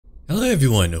Hello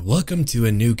everyone, welcome to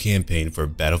a new campaign for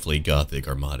Battlefleet Gothic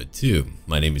Armada 2.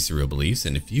 My name is SurrealBeliefs,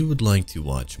 and if you would like to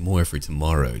watch more for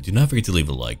tomorrow, do not forget to leave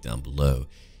a like down below.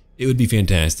 It would be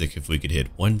fantastic if we could hit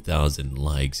 1,000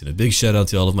 likes, and a big shout out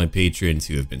to all of my patrons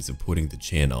who have been supporting the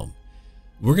channel.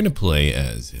 We're going to play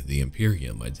as the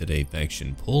Imperium. I did a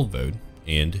faction poll vote,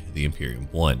 and the Imperium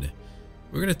won.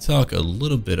 We're going to talk a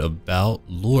little bit about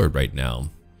lore right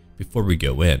now, before we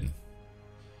go in.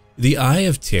 The Eye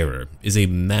of Terror is a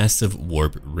massive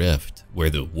warp rift, where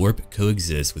the warp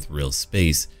coexists with real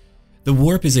space. The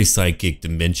warp is a psychic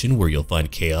dimension where you'll find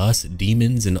chaos,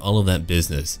 demons, and all of that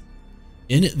business.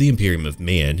 In the Imperium of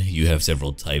Man, you have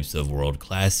several types of world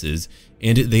classes,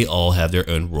 and they all have their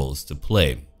own roles to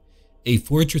play. A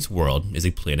fortress world is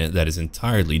a planet that is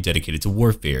entirely dedicated to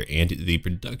warfare and the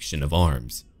production of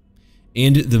arms.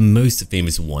 And the most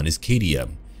famous one is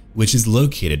Cadian, which is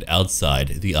located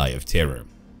outside the Eye of Terror.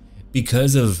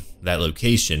 Because of that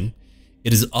location,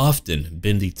 it has often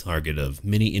been the target of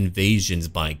many invasions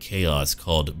by chaos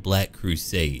called Black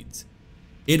Crusades.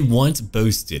 It once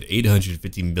boasted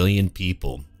 850 million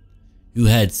people, who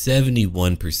had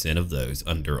 71% of those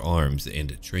under arms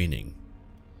and training.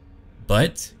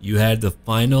 But you had the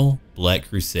final Black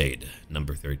Crusade,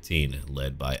 number 13,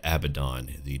 led by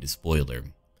Abaddon, the Despoiler,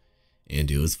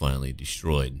 and it was finally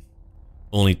destroyed.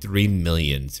 Only 3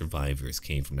 million survivors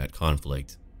came from that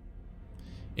conflict.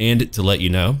 And to let you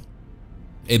know,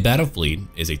 a battle fleet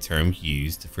is a term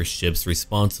used for ships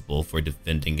responsible for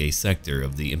defending a sector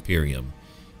of the Imperium.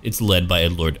 It's led by a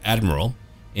Lord Admiral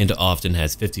and often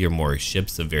has 50 or more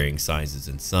ships of varying sizes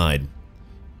inside.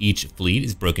 Each fleet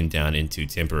is broken down into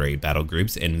temporary battle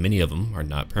groups, and many of them are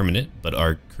not permanent but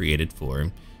are created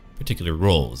for particular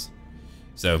roles.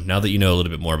 So now that you know a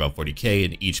little bit more about 40k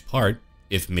in each part,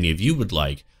 if many of you would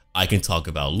like, I can talk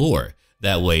about lore.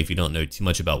 That way, if you don't know too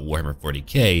much about Warhammer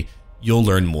 40k, you'll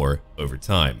learn more over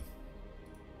time.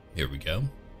 Here we go.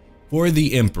 For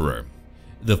the Emperor,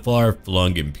 the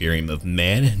far-flung Imperium of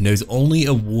Man knows only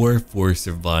a war for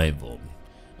survival.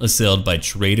 Assailed by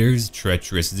traitors,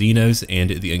 treacherous Xenos, and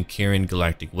the uncaring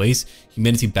galactic waste,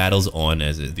 humanity battles on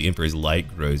as the Emperor's light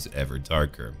grows ever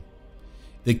darker.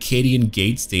 The Cadian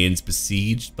Gate stands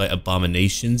besieged by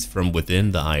abominations from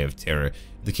within the Eye of Terror,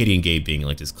 the Cadian Gate being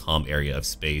like this calm area of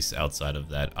space outside of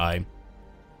that eye.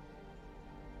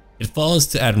 It falls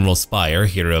to Admiral Spire,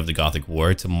 hero of the Gothic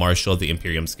War, to marshal the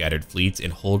Imperium's scattered fleets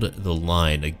and hold the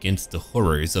line against the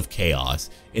horrors of chaos.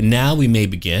 And now we may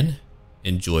begin.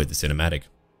 Enjoy the cinematic.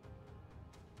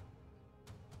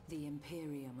 The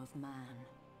Imperium of Man,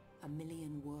 a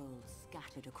million worlds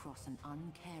scattered across an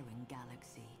uncaring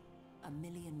galaxy. A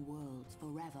million worlds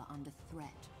forever under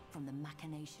threat from the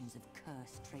machinations of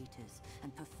cursed traitors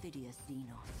and perfidious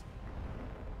Xenos.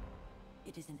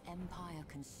 It is an empire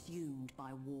consumed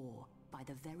by war, by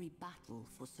the very battle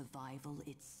for survival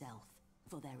itself,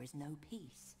 for there is no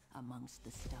peace amongst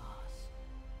the stars.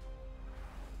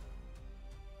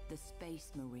 The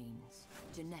Space Marines,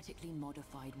 genetically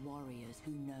modified warriors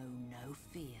who know no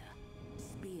fear,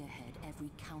 spearhead every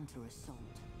counter-assault,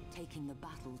 taking the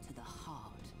battle to the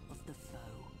heart of the foe.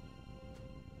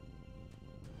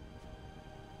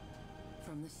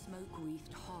 From the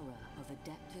smoke-wreathed horror of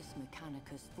Adeptus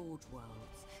Mechanicus Forge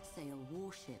Worlds sail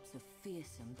warships of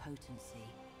fearsome potency,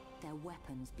 their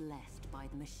weapons blessed by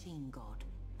the machine god,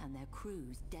 and their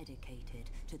crews dedicated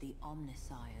to the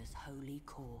Omnissire's holy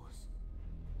cause.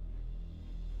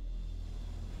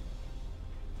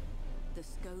 The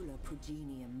Schola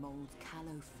Progenium molds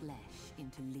callow flesh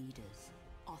into leaders,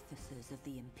 officers of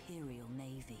the Imperial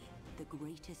Navy, the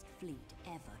greatest fleet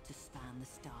ever to span the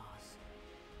stars.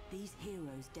 These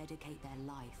heroes dedicate their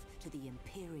life to the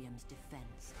Imperium's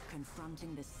defense,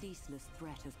 confronting the ceaseless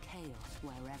threat of chaos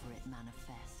wherever it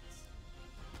manifests.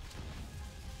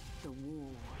 The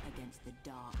war against the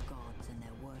dark gods and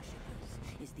their worshippers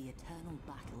is the eternal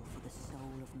battle for the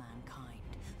soul of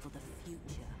mankind, for the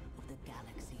future of the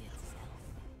galaxy itself.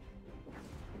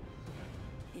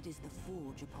 It is the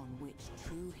forge upon which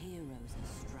true heroes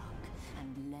are struck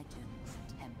and legends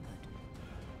tempered.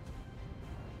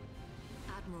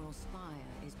 Admiral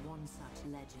Spire is one such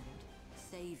legend,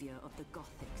 savior of the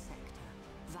Gothic sector,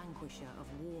 vanquisher of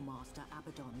Warmaster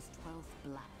Abaddon's 12th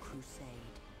Black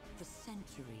Crusade. For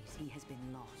centuries he has been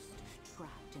lost,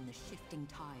 trapped in the shifting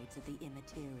tides of the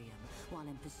Immaterium, while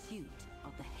in pursuit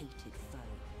of the hated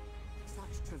foe.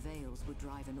 Such travails would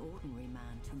drive an ordinary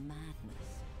man to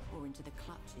madness, or into the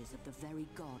clutches of the very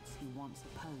gods he once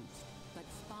opposed. But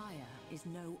Spire is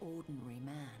no ordinary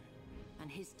man, and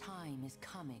his time is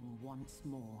coming once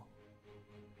more.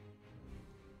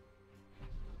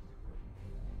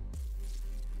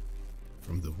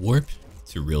 From the warp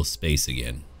to real space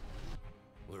again.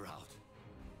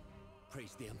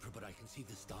 the Emperor, but I can see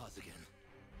the stars again.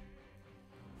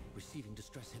 Receiving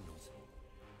distress hymnals.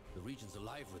 The region's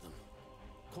alive with them.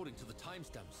 According to the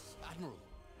timestamps, Admiral,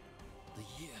 the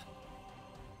year.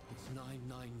 It's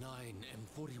 999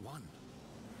 M41.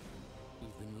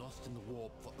 We've been lost in the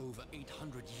warp for over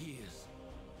 800 years.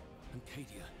 And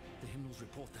Cadia, the hymnals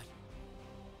report that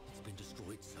it's been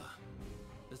destroyed, sir.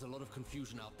 There's a lot of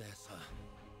confusion out there, sir.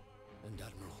 And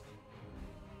Admiral,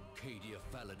 Cadia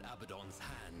fell at Abaddon's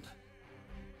hand.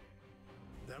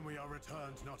 Then we are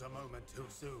returned not a moment too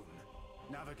soon.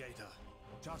 Navigator,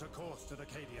 chart a course to the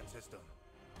Cadian system.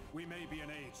 We may be an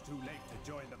age too late to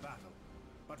join the battle,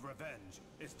 but revenge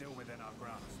is still within our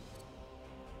grasp.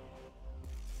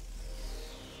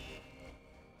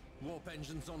 Warp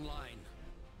engines online.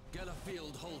 Geller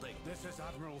field holding. This is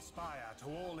Admiral Spire to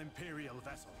all Imperial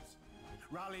vessels.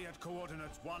 Rally at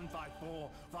coordinates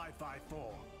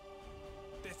 154554.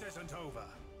 This isn't over.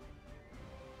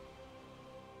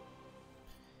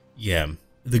 Yeah,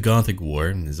 the Gothic War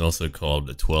is also called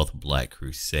the 12th Black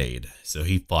Crusade. So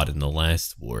he fought in the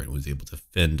last war and was able to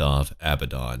fend off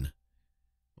Abaddon.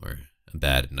 Or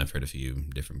Abaddon, I've heard a few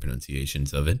different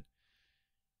pronunciations of it.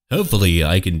 Hopefully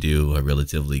I can do a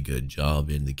relatively good job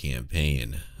in the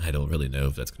campaign. I don't really know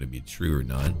if that's going to be true or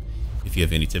not. If you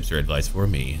have any tips or advice for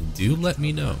me, do let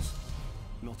me know.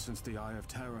 Not since the Eye of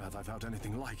Terror have I felt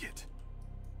anything like it.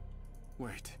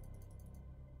 Wait.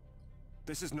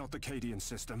 This is not the Cadian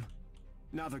system.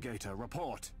 Navigator,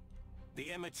 report. The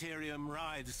Imperium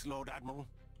writhes, Lord Admiral.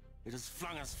 It has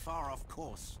flung us far off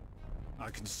course.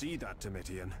 I can see that,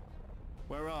 Domitian.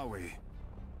 Where are we?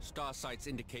 Star sites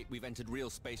indicate we've entered real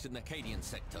space in the Cadian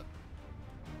sector.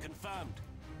 Confirmed.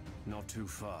 Not too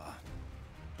far,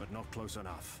 but not close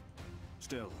enough.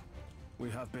 Still, we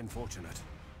have been fortunate.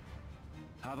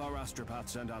 Have our astropath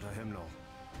send out a hymnal.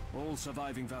 All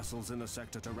surviving vessels in the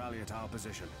sector to rally at our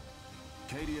position.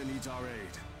 Cadia needs our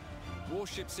aid.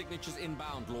 Warship signatures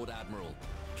inbound, Lord Admiral.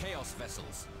 Chaos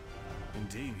vessels.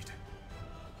 Indeed.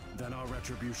 Then our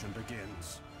retribution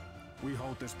begins. We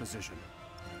hold this position.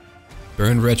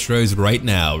 Burn retros right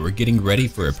now. We're getting ready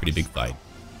for a pretty big fight.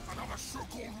 Another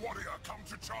so-called warrior come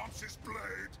to chance his blade.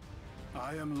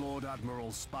 I am Lord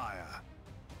Admiral Spire.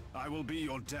 I will be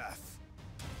your death.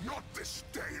 Not this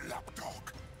day,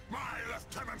 lapdog. My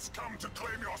lieutenants come to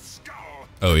claim your skull.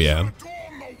 Oh yeah.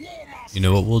 Adorn the War Master's You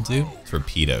know what we'll do? robe.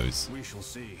 Torpedoes. We shall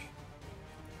see.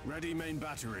 Ready main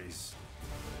batteries.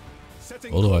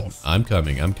 Setting Hold on. course. I'm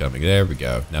coming. There we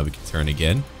go. Now we can turn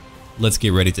again. Let's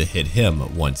get ready to hit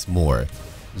him once more.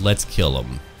 Let's kill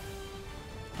him.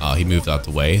 Oh, he moved out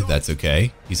the way. That's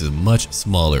okay. He's a much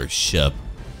smaller ship.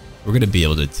 We're going to be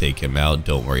able to take him out.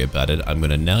 Don't worry about it. I'm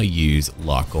going to now use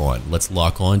lock on. Let's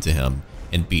lock on to him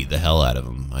and beat the hell out of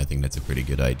him. I think that's a pretty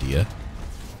good idea.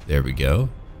 There we go.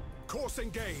 Course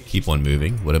engaged. Keep on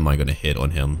moving. What am I going to hit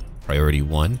on him? Priority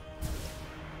 1.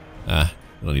 I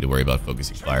don't need to worry about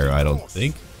focusing fire, I don't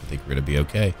think. I think we're going to be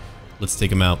okay. Let's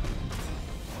take him out.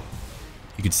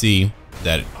 You can see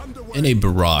that in a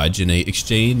barrage, in a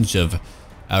exchange of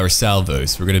our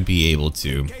salvos, we're going to be able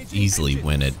to easily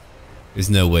win it. There's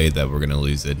no way that we're going to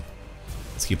lose it.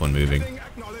 Let's keep on moving.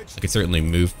 I could certainly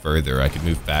move further. I could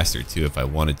move faster too if I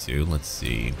wanted to. Let's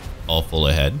see. All full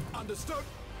ahead.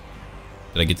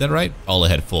 Did I get that right? All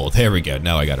ahead full. There we go.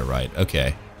 Now I got it right.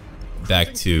 Okay.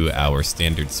 Back to our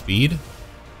standard speed.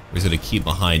 We're just going to keep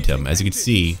behind him. As you can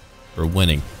see, we're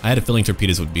winning. I had a feeling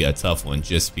torpedoes would be a tough one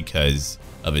just because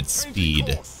of its speed.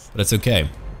 But that's okay.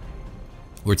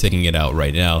 We're taking it out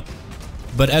right now.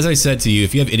 But as I said to you,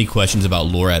 if you have any questions about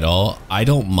lore at all, I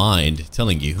don't mind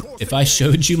telling you. If I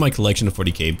showed you my collection of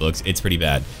 40k books, it's pretty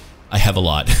bad. I have a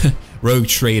lot. Rogue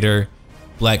Trader,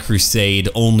 Black Crusade,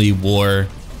 Only War,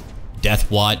 Death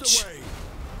Watch,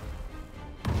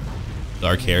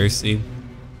 Dark Heresy,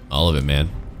 all of it, man.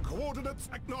 Coordinates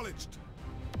acknowledged.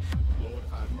 Lord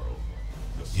Admiral,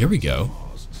 the Here we go.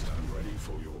 stars stand ready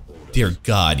for your orders. Dear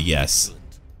God, yes.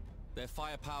 Their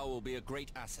firepower will be a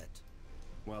great asset.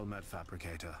 Well met,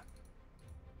 Fabricator.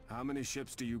 How many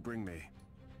ships do you bring me?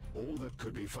 All that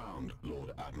could be found,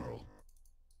 Lord Admiral.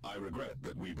 I regret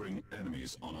that we bring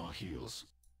enemies on our heels.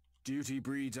 Duty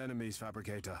breeds enemies,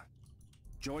 Fabricator.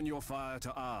 Join your fire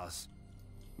to ours.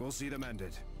 We'll see them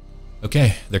ended.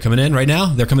 Okay, they're coming in right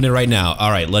now? They're coming in right now. All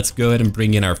right, let's go ahead and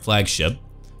bring in our flagship.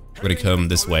 We're going to come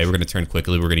this way. We're going to turn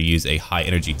quickly. We're going to use a high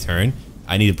energy turn.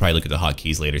 I need to probably look at the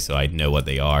hotkeys later so I know what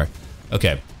they are.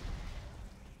 Okay.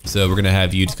 So we're going to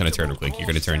have you just kind of turn real quick. You're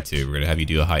going to turn too. We're going to have you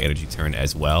do a high energy turn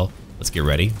as well. Let's get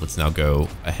ready. Let's now go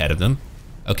ahead of them.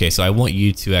 Okay, so I want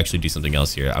you to actually do something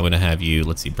else here. I'm going to have you,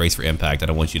 let's see, brace for impact. I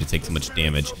don't want you to take too much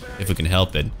damage if we can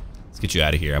help it. Let's get you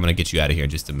out of here. I'm going to get you out of here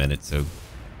in just a minute, so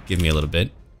give me a little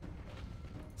bit.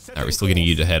 Alright, we're still getting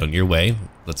you to head on your way.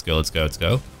 Let's go, let's go, let's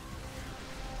go.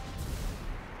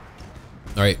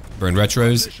 Alright, burn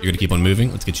retros. You're gonna keep on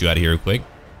moving. Let's get you out of here real quick.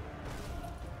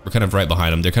 We're kind of right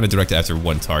behind them. They're kind of directed after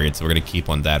one target, so we're gonna keep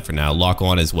on that for now. Lock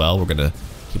on as well. We're gonna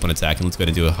keep on attacking. Let's go ahead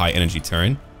and do a high energy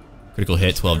turn. Critical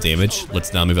hit, 12 damage.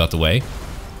 Let's now move out the way.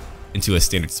 Into a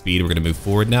standard speed. We're gonna move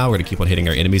forward now. We're gonna keep on hitting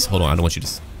our enemies. Hold on, I don't want you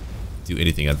to do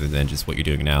anything other than just what you're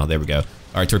doing now. There we go.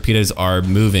 Alright, torpedoes are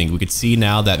moving. We can see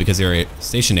now that because they're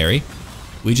stationary,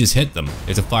 we just hit them.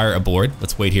 There's a fire aboard.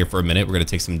 Let's wait here for a minute. We're going to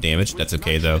take some damage. That's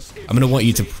okay, though. I'm going to want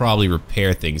you to probably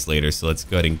repair things later, so let's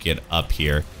go ahead and get up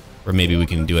here. Or maybe we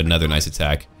can do another nice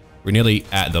attack. We're nearly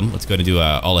at them. Let's go ahead and do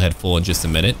a all-ahead full in just a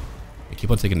minute. I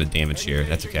keep on taking the damage here.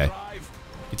 That's okay.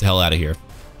 Get the hell out of here.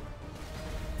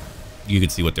 You can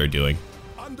see what they're doing.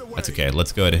 That's okay.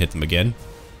 Let's go ahead and hit them again.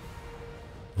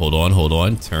 Hold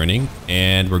on. Turning.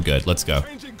 And we're good. Let's go.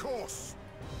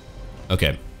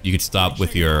 Okay. You could stop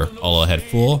with your all-ahead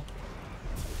full.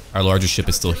 Our larger ship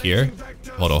is still here.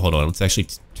 Hold on. Let's actually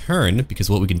turn,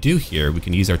 because what we can do here, we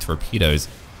can use our torpedoes,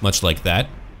 much like that.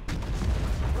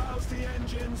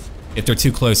 If they're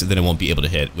too close, then it won't be able to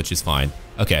hit, which is fine.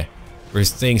 Okay. We're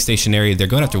staying stationary. They're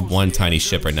going after one tiny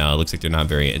ship right now. It looks like they're not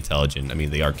very intelligent. I mean,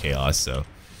 they are chaos, so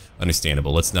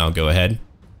understandable. Let's now go ahead.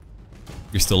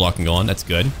 You're still locking on. That's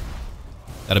good.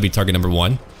 That'll be target number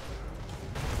 1.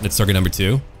 That's target number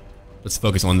 2. Let's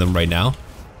focus on them right now.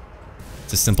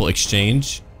 It's a simple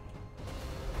exchange.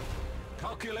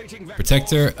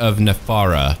 Protector of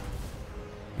Nefara.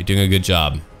 You're doing a good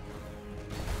job.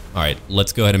 Alright,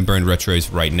 let's go ahead and burn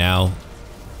retros right now.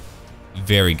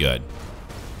 Very good.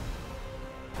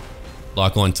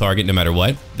 Lock on target no matter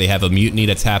what. They have a mutiny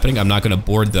that's happening. I'm not going to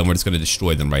board them. We're just going to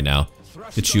destroy them right now.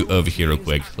 Get you over here real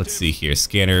quick. Let's see here.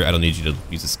 Scanner. I don't need you to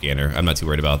use a scanner. I'm not too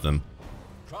worried about them.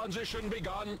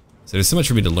 So there's so much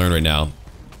for me to learn right now.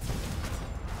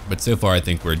 But so far, I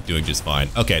think we're doing just fine.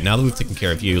 Okay, now that we've taken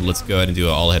care of you, let's go ahead and do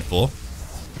an all-ahead full.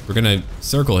 We're going to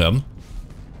circle him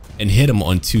and hit him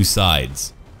on 2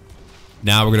 sides.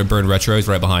 Now we're going to burn retros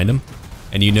right behind him.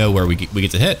 And you know where we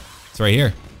get to hit. It's right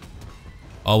here.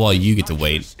 All while you get to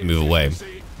wait and move away.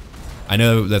 I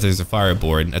know that there's a fire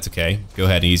aboard. That's okay. Go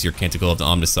ahead and use your Canticle of the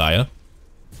Omnissiah.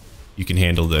 You can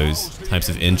handle those types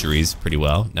of injuries pretty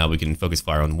well. Now we can focus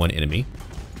fire on one enemy.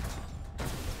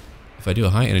 If I do a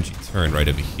high energy turn right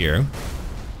over here,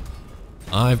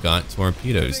 I've got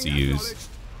torpedoes to use.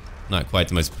 Not quite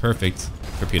the most perfect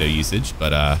torpedo usage,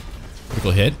 but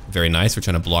critical hit. Very nice. We're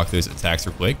trying to block those attacks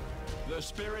real quick.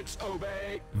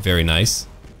 Very nice.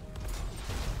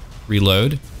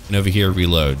 Reload. And over here,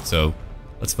 reload. So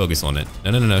let's focus on it.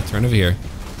 No. Turn over here.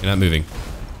 You're not moving.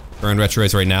 Burn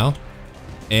retros right now.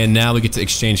 And now we get to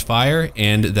exchange fire.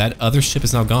 And that other ship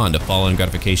is now gone. The Fallen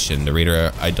Gratification. The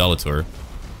Raider Idolator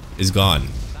is gone.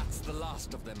 That's the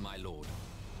last of them, my lord.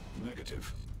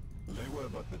 Negative. They were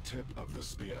but the tip of the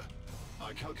spear.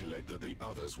 I calculate that the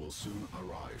others will soon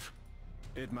arrive.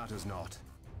 It matters not.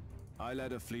 I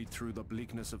led a fleet through the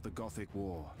bleakness of the Gothic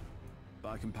War.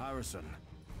 By comparison,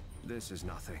 this is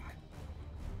nothing.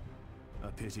 A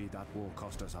pity that war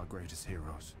cost us our greatest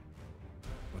heroes.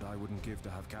 But I wouldn't give to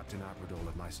have Captain Abradol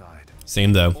at my side.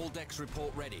 Same though. All decks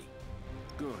report ready.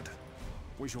 Good.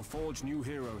 We shall forge new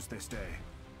heroes this day.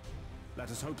 Let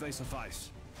us hope they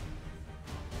suffice.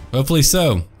 Hopefully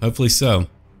so. Hopefully so.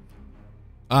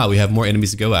 Ah, we have more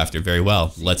enemies to go after. Very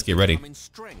well. Let's get ready. In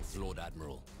strength, Lord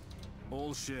Admiral.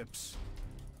 All ships.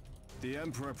 The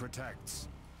Emperor protects.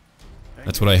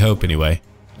 That's what I hope anyway.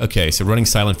 Okay, so running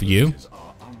silent for you.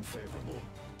 Are unfavorable.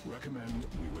 Recommend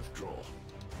we withdraw.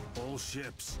 All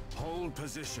ships, hold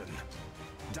position.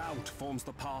 Doubt forms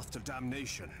the path to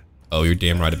damnation. Oh, you're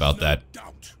damn right about that.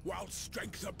 Doubt while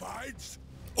strength abides.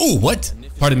 Oh, what?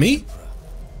 Pardon me?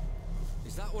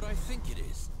 Is that what I think it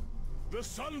is? The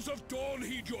Sons of Dawn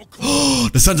heed your call.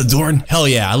 The Sons of Dorn? Hell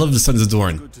yeah, I love the Sons of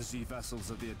Dorn. Good to see vessels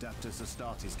of the Adeptus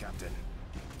Astartes, Captain.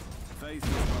 Faith is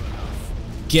well enough.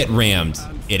 Get rammed,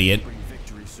 idiot. Bring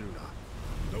victory sooner.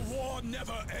 The war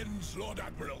never ends, Lord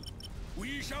Admiral.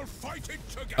 We shall fight it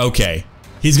together. Okay,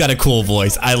 he's got a cool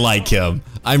voice. I like him.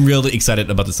 I'm really excited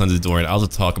about the Sons of Dorn. I'll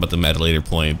talk about them at a later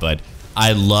point, but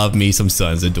I love me some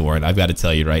Sons of Dorn. I've got to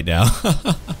tell you right now.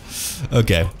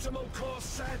 Okay.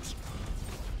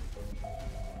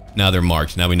 Now they're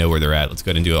marked. Now we know where they're at. Let's go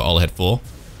ahead and do an all-ahead full.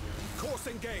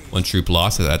 One troop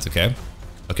loss, so that's okay.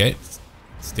 Okay.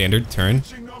 Standard turn.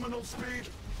 We're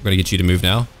going to get you to move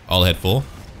now. All-ahead full.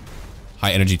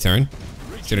 High energy turn.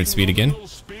 Standard speed again.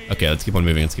 Okay, let's keep on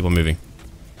moving. Let's keep on moving.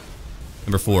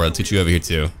 Number 4, let's get you over here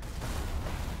too.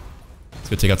 Let's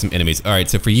go take out some enemies. Alright,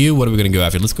 so for you, what are we going to go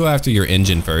after? Let's go after your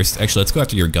engine first. Actually, let's go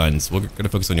after your guns. We're going to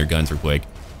focus on your guns real quick.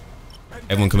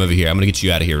 Everyone come over here. I'm gonna get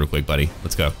you out of here real quick, buddy.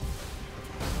 Let's go.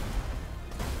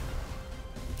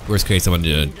 Worst case, I'm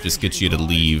gonna just get you to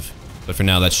leave. But for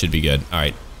now, that should be good.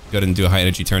 Alright, go ahead and do a high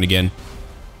energy turn again.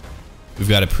 We've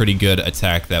got a pretty good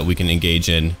attack that we can engage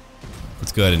in.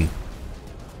 Let's go ahead and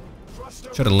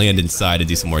try to land inside to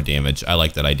do some more damage. I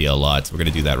like that idea a lot, so we're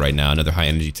gonna do that right now. Another high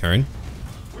energy turn.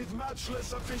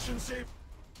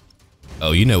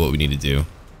 Oh, you know what we need to do.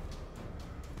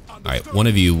 Alright, one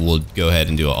of you will go ahead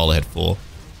and do an all-ahead full.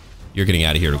 You're getting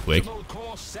out of here real quick.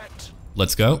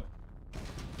 Let's go.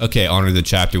 Okay, honor the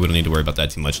chapter. We don't need to worry about that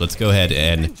too much. Let's go ahead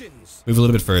and move a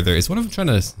little bit further. Is one of them trying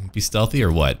to be stealthy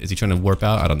or what? Is he trying to warp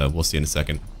out? I don't know. We'll see in a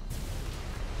second.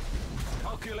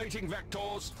 Calculating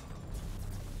vectors.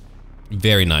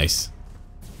 Very nice.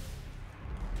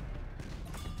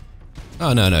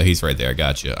 Oh, no, no, he's right there.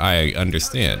 Gotcha. I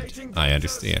understand. I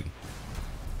understand.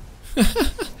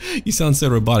 You sound so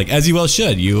robotic. As you well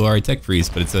should. You are a tech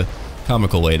priest, but it's a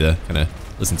comical way to kind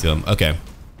of listen to him. Okay.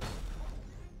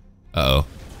 Uh-oh.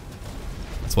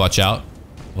 Let's watch out.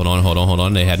 Hold on, hold on, hold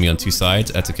on. They had me on two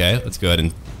sides. That's okay. Let's go ahead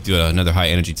and do another high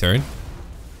energy turn.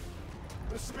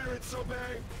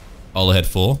 All ahead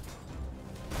full.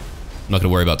 I'm not going to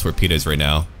worry about torpedoes right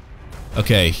now.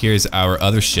 Okay, here's our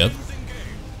other ship.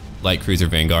 Light Cruiser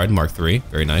Vanguard, Mark III.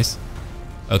 Very nice.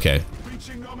 Okay.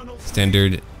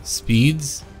 Standard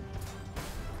speeds.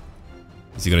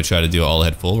 Is he going to try to do all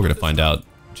ahead full? We're going to find out in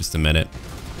just a minute.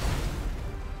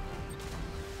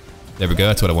 There we go.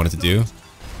 That's what I wanted to do.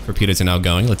 Torpedoes are now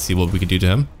going. Let's see what we can do to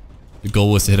him. The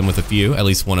goal was to hit him with a few. At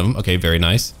least one of them. Okay, very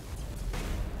nice.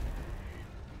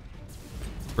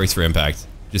 Brace for impact.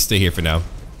 Just stay here for now.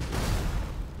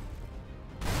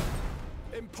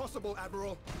 Impossible,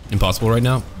 Admiral. Impossible right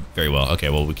now? Very well. Okay,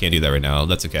 well, we can't do that right now.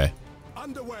 That's okay.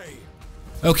 Underway.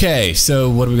 Okay, so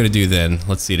what are we going to do then?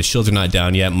 Let's see. The shields are not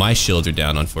down yet. My shields are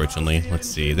down, unfortunately. Let's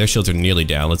see. Their shields are nearly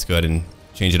down. Let's go ahead and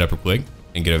change it up real quick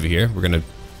and get over here. We're going to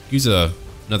use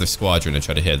another squadron to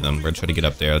try to hit them. We're going to try to get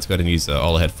up there. Let's go ahead and use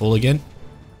all ahead full again.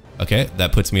 Okay,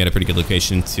 that puts me at a pretty good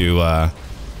location to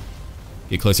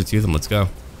get closer to them. Let's go.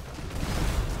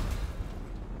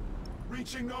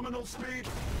 Reaching nominal speed.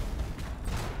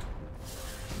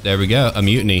 There we go. A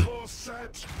mutiny.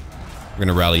 We're going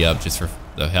to rally up just for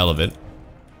the hell of it.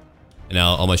 And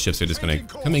now all my ships are just going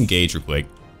to come engage real quick.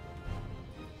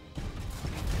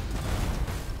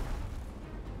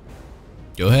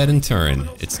 Go ahead and turn.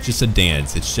 It's just a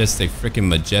dance. It's just a freaking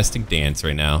majestic dance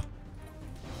right now.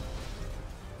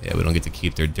 Yeah, we don't get to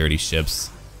keep their dirty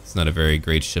ships. It's not a very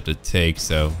great ship to take,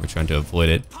 so we're trying to avoid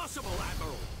it.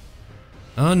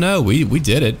 Oh no, we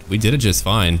did it. We did it just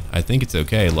fine. I think it's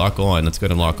okay. Lock on. Let's go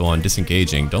ahead and lock on.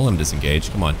 Disengaging. Don't let him disengage.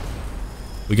 Come on.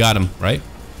 We got him, right?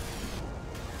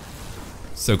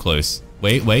 So close.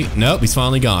 Wait, wait. Nope, he's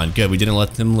finally gone. Good, we didn't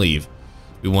let him leave.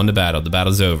 We won the battle. The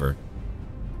battle's over.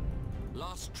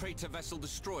 Last traitor vessel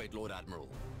destroyed, Lord Admiral.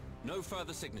 No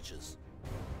further signatures.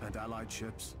 And allied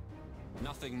ships?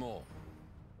 Nothing more.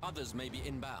 Others may be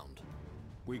inbound.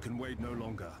 We can wait no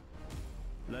longer.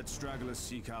 Let stragglers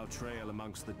seek our trail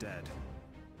amongst the dead.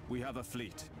 We have a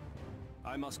fleet.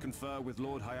 I must confer with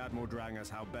Lord High Admiral Drang as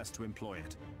how best to employ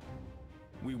it.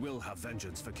 We will have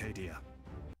vengeance for Cadia.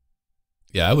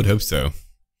 Yeah, I would hope so.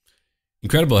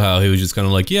 Incredible how he was just kind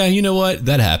of like, yeah, you know what?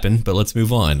 That happened, but let's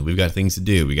move on. We've got things to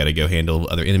do. We got to go handle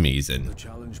other enemies. And the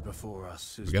challenge before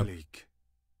us is bleak,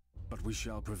 but we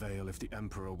shall prevail if the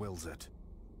Emperor wills it.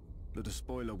 The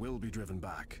despoiler will be driven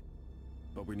back,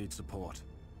 but we need support.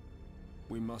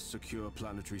 We must secure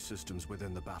planetary systems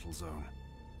within the battle zone.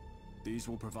 These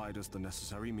will provide us the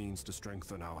necessary means to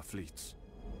strengthen our fleets.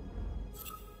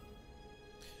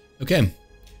 Okay.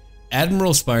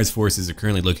 Admiral Spire's forces are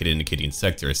currently located in the Cadian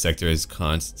sector. A sector is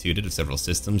constituted of several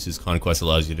systems whose conquest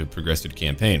allows you to progress through the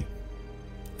campaign.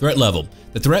 Threat level.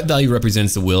 The threat value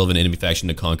represents the will of an enemy faction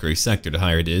to conquer a sector. The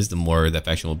higher it is, the more that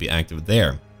faction will be active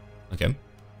there. Okay.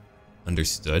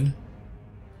 Understood.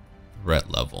 Threat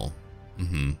level.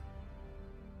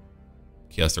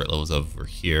 Chaos threat levels over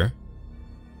here.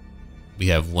 We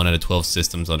have 1 out of 12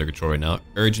 systems under control right now.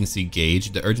 Urgency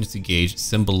gauge. The urgency gauge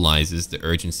symbolizes the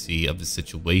urgency of the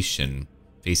situation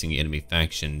facing enemy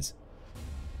factions,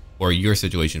 or your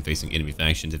situation facing enemy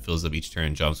factions. It fills up each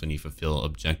turn. Jobs when you fulfill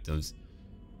objectives.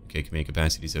 Okay, command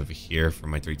capacities over here for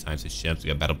my 3 types of ships. We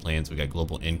got battle plans. We got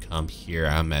global income here.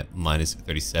 I'm at minus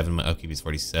 37. My upkeep is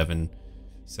 47.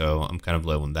 So I'm kind of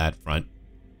low on that front.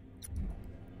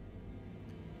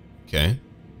 Okay.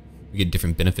 We get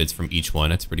different benefits from each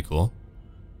one. That's pretty cool.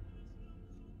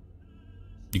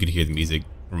 You can hear the music.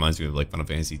 Reminds me of like Final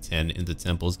Fantasy X in the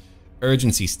temples.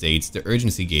 Urgency states the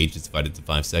urgency gauge is divided into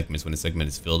 5 segments. When a segment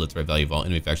is filled, the threat value of all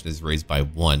enemy factions is raised by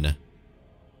 1.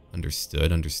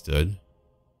 Understood, understood.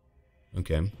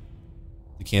 Okay.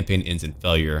 The campaign ends in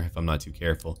failure if I'm not too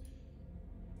careful.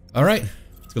 Alright,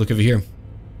 let's go look over here.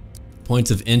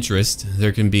 Points of interest.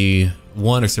 There can be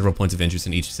one or several points of interest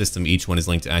in each system. Each one is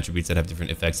linked to attributes that have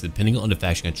different effects depending on the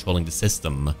faction controlling the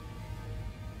system.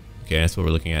 Okay, that's what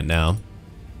we're looking at now.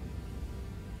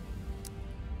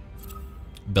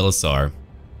 Belisar.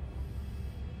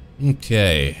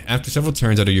 Okay, after several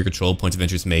turns under your control, points of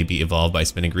interest may be evolved by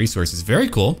spending resources. Very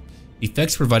cool.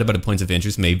 Effects provided by the points of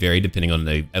interest may vary depending on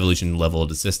the evolution level of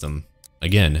the system.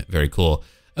 Again, very cool.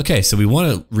 Okay, so we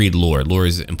want to read lore. Lore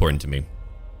is important to me.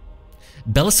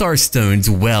 Belisar stones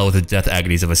well with the death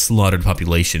agonies of a slaughtered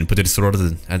population, put the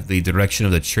disorder at the direction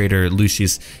of the traitor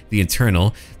Lucius the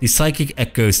Eternal. The psychic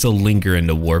echoes still linger in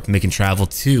the warp, making travel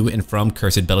to and from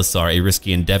cursed Belisar a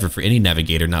risky endeavor for any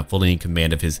navigator not fully in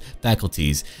command of his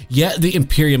faculties. Yet the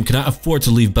Imperium cannot afford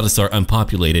to leave Belisar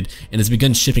unpopulated, and has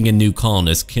begun shipping in new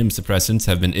colonists. Chem suppressants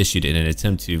have been issued in an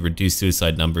attempt to reduce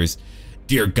suicide numbers.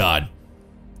 Dear God,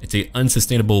 it's an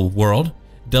unsustainable world.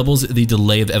 Doubles the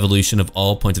delay of evolution of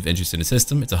all points of interest in the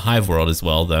system. It's a hive world as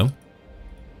well, though.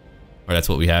 Or that's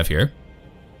what we have here.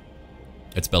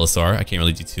 It's Belisar. I can't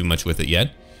really do too much with it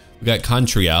yet. We got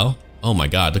Contrial. Oh my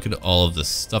god, look at all of the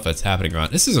stuff that's happening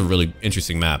around. This is a really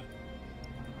interesting map.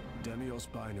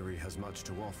 Demios Binary has much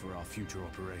to offer our future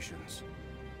operations,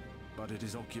 but it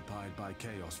is occupied by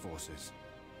Chaos forces.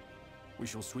 We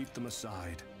shall sweep them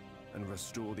aside and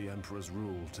restore the Emperor's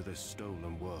rule to this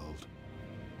stolen world.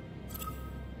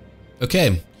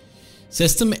 Okay.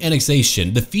 System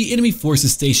annexation. Defeat enemy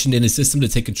forces stationed in a system to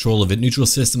take control of it. Neutral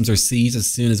systems are seized as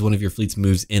soon as one of your fleets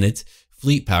moves in it.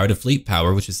 Fleet power. The fleet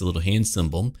power, which is the little hand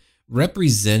symbol,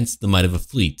 represents the might of a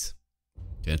fleet.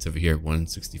 Okay, it's over here,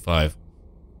 165.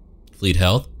 Fleet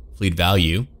health, fleet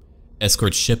value,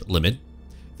 escort ship limit.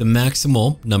 The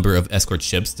maximal number of escort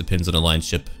ships depends on the line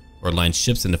ship or line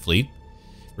ships in the fleet.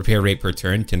 Repair rate per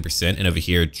turn, 10%. And over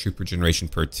here, trooper generation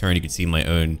per turn. You can see my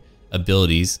own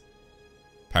abilities.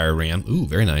 Power ram. Ooh,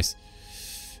 very nice.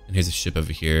 And here's a ship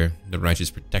over here. The Righteous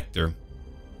Protector.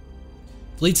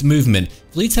 Fleet's movement.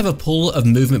 Fleets have a pool of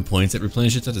movement points that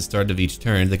replenishes at the start of each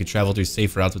turn. They can travel through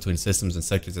safe routes between systems and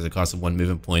sectors at the cost of 1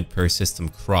 movement point per system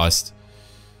crossed.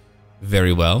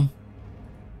 Very well.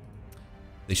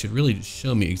 They should really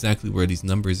show me exactly where these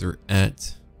numbers are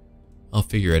at. I'll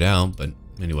figure it out, but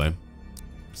anyway.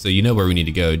 So you know where we need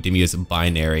to go. Demios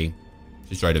Binary.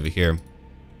 Just right over here.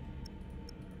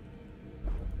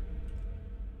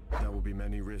 There will be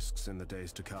many risks in the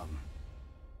days to come.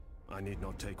 I need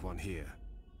not take one here.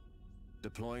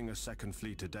 Deploying a second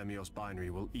fleet to Demios Binary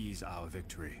will ease our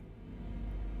victory.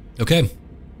 Okay.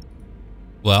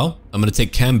 Well, I'm going to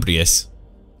take Cambrius,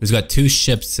 who's got 2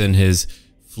 ships in his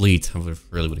fleet. I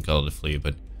really wouldn't call it a fleet,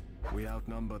 but... We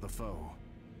outnumber the foe.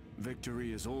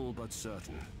 Victory is all but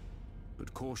certain.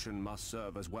 But caution must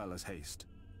serve as well as haste.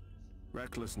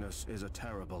 Recklessness is a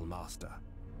terrible master.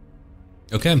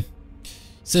 Okay.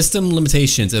 System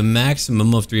limitations. A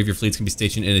maximum of 3 of your fleets can be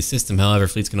stationed in a system. However,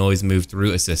 fleets can always move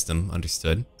through a system.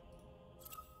 Understood.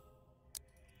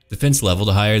 Defense level.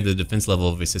 The higher the defense level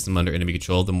of a system under enemy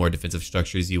control, the more defensive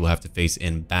structures you will have to face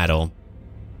in battle.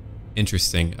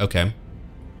 Interesting. Okay.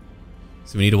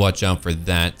 So we need to watch out for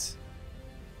that.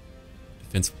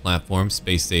 Defense platform.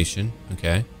 Space station.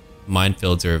 Okay.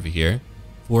 Minefields are over here.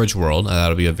 Forge World,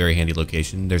 that'll be a very handy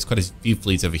location. There's quite a few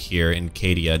fleets over here in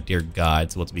Cadia, dear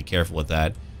God, so we'll have to be careful with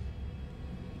that.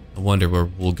 I wonder where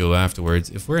we'll go afterwards.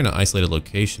 If we're in an isolated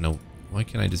location, why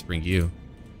can't I just bring you?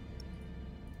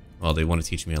 Well, they want to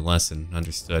teach me a lesson.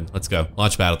 Understood. Let's go.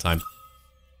 Launch battle time.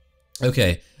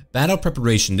 Okay, battle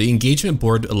preparation. The engagement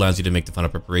board allows you to make the final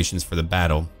preparations for the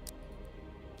battle.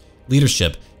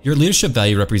 Leadership. Your leadership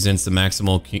value represents the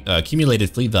maximal accumulated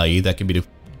fleet value that can be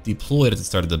deployed at the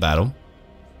start of the battle.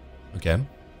 Okay.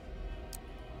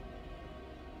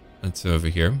 That's over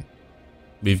here.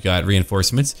 We've got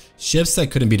reinforcements. Ships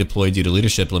that couldn't be deployed due to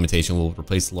leadership limitation will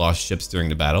replace lost ships during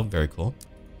the battle. Very cool.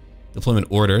 Deployment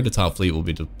order. The top fleet will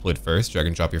be deployed first. Drag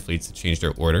and drop your fleets to change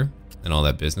their order and all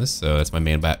that business. So that's my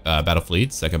main battle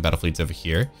fleet. Second battle fleet's over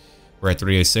here. We're at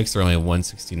 306. They're only at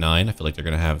 169. I feel like they're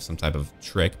going to have some type of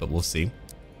trick, but we'll see.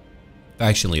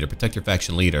 Faction leader. Protect your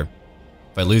faction leader.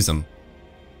 If I lose them,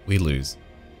 we lose.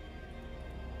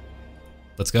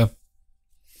 Let's go.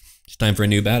 It's time for a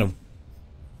new battle.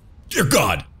 Dear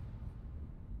God!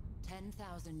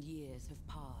 10,000 years have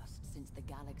passed since the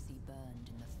galaxy burned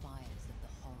in the fires of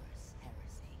the Horus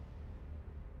heresy.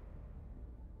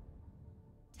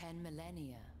 10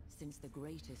 millennia since the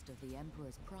greatest of the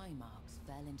Emperor's Primarchs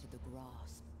fell into the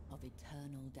grasp of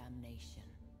eternal damnation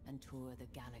and tore the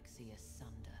galaxy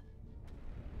asunder.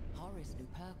 Horus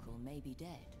Lupercal may be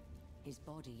dead, His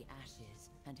body ashes,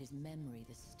 and his memory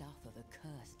the stuff of a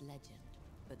cursed legend.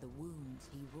 But the wounds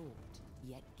he wrought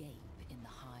yet gape in the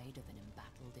hide of an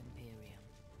embattled Imperium.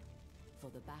 For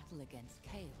the battle against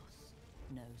chaos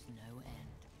knows no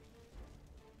end.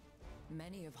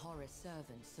 Many of Horus'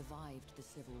 servants survived the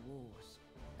civil wars,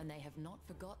 and they have not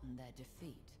forgotten their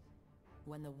defeat.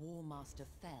 When the War Master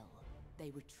fell,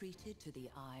 they retreated to the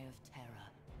Eye of Terror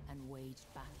and waged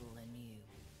battle anew.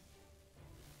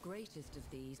 Greatest of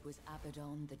these was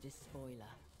Abaddon the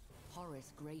Despoiler,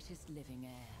 Horus' greatest living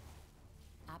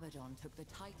heir. Abaddon took the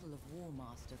title of War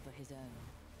Master for his own,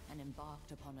 and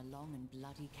embarked upon a long and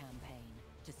bloody campaign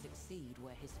to succeed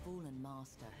where his fallen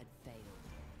master had failed.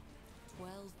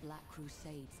 12 Black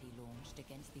Crusades he launched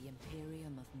against the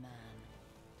Imperium of Man.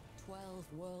 12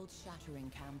 world-shattering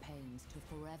campaigns to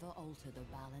forever alter the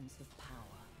balance of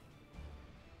power.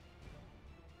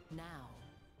 Now,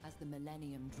 as the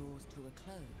millennium draws to a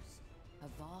close,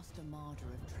 a vast armada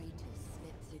of traitors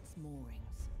slips its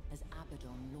moorings as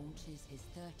Abaddon launches his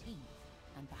 13th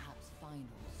and perhaps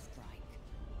final strike.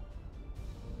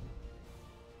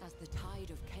 As the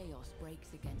tide of chaos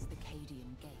breaks against the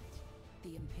Cadian gate,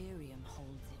 the Imperium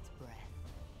holds its breath.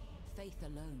 Faith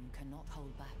alone cannot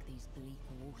hold back these bleak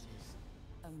waters.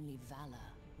 Only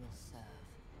valor will serve.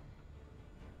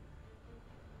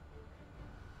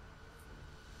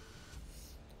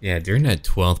 Yeah, during that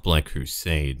 12th Black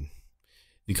Crusade,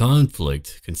 the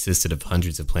conflict consisted of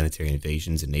hundreds of planetary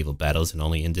invasions and naval battles and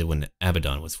only ended when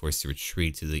Abaddon was forced to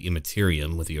retreat to the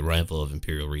Imperium with the arrival of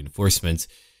Imperial reinforcements.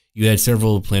 You had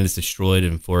several planets destroyed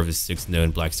and 4 of his 6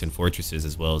 known Blackstone fortresses,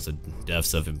 as well as the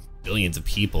deaths of billions of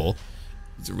people.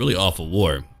 It's a really awful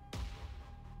war.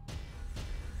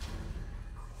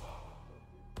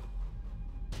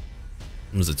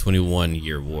 It was a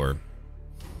 21-year war.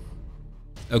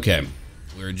 Okay,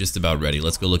 we're just about ready.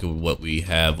 Let's go look at what we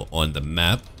have on the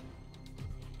map.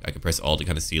 I can press Alt to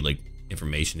kind of see like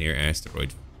information here.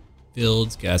 Asteroid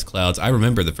fields, gas clouds. I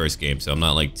remember the first game, so I'm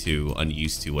not like too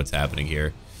unused to what's happening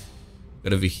here.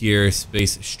 Got over here,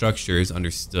 space structures,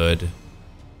 understood.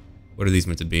 What are these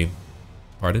meant to be?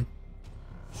 Pardon?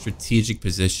 Strategic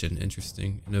position,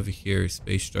 interesting. And over here,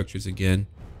 space structures again.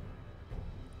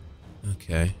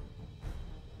 Okay.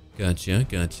 Gotcha,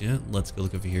 gotcha. Let's go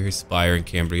look over here. Spire and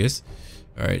Cambrius.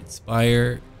 Alright,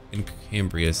 Spire and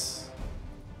Cambrius.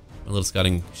 My little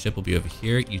scouting ship will be over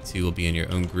here. You two will be in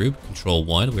your own group. Control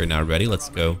 1. We are now ready. Let's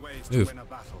go. Move.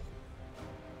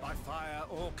 By fire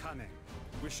or cunning,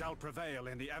 we shall prevail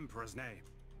in the Emperor's name.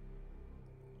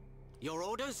 Your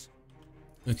orders?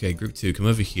 Okay, group 2, come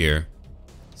over here.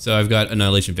 So I've got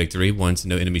Annihilation Victory. Once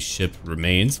no enemy ship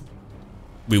remains,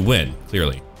 we win,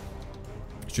 clearly.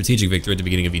 Strategic Victory at the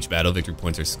beginning of each battle. Victory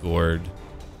points are scored.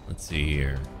 Let's see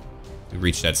here. If we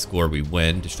reach that score, we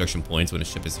win. Destruction points. When a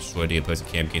ship is destroyed, the opposing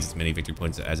camp gains as many victory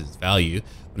points as its value.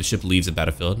 When a ship leaves a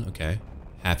battlefield, okay,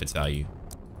 half its value.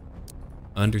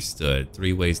 Understood.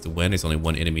 3 ways to win. There's only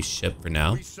 1 enemy ship for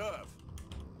now.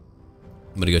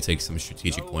 I'm gonna go take some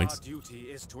strategic points. Our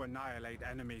duty is to annihilate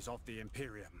enemies of the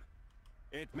Imperium.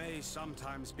 It may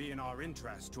sometimes be in our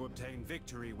interest to obtain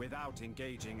victory without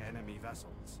engaging enemy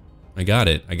vessels. I got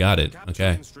it. I got it.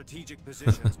 Okay. Capturing strategic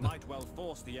positions might well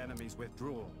force the enemy's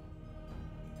withdrawal.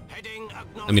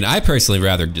 I mean, I personally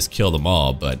rather just kill them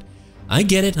all, but I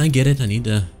get it. I get it. I need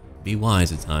to be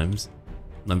wise at times.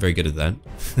 I'm not very good at that.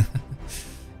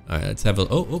 All right, let's have a.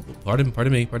 Oh, pardon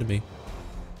me.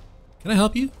 Can I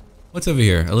help you? What's over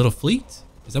here? A little fleet?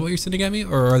 Is that what you're sending at me,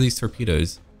 or are these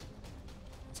torpedoes?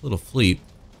 It's a little fleet.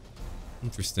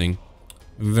 Interesting.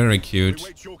 Very cute.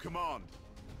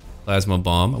 Plasma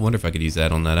bomb. I wonder if I could use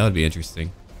that on that. That would be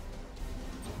interesting.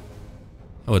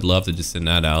 I would love to just send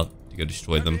that out to go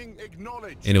destroy them.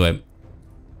 Anyway,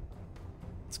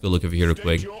 let's go look over here real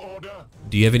quick.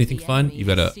 Do you have anything fun? You've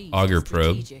got an auger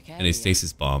probe and a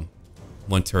stasis bomb.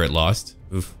 1 turret lost.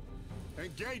 Oof.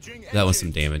 That was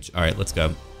some damage. All right, let's go.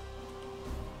 All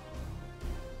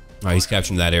right, he's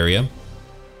capturing that area.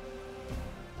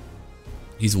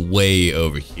 He's way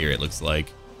over here, it looks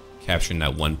like. Capturing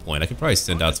that 1 point. I could probably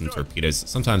send out some torpedoes.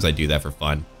 Sometimes I do that for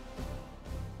fun.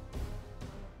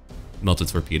 Melted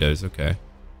torpedoes, okay.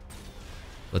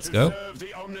 Let's go.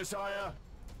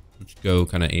 Let's go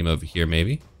kind of aim over here,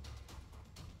 maybe.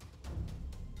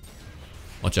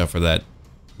 Watch out for that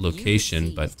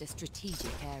location, but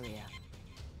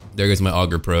there goes my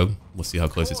auger probe. We'll see how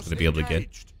close it's going to be able to get.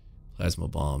 Plasma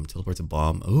bomb, teleports a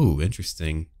bomb. Ooh,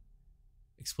 interesting.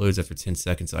 Explodes after 10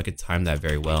 seconds, so I could time that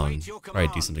very well and probably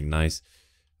do something nice.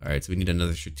 Alright, so we need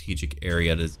another strategic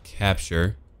area to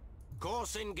capture.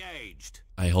 Course engaged.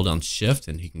 I hold down shift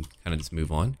and he can kind of just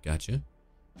move on. Gotcha.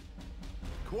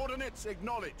 Coordinates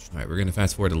acknowledged. Alright, we're gonna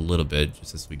fast forward a little bit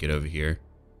just as we get over here.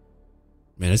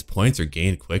 Man, his points are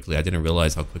gained quickly. I didn't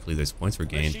realize how quickly those points were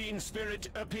gained.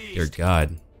 Dear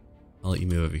God. I'll let you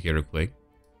move over here real quick.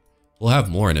 We'll have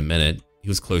more in a minute. He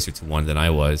was closer to 1 than I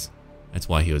was. That's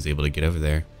why he was able to get over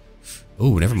there.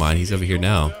 Oh, never mind. He's over here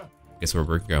now. Guess where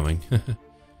we're going.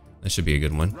 That should be a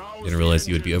good one. Didn't realize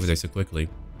you would be over there so quickly.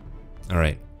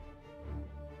 Alright.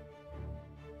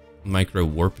 Micro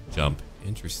warp jump.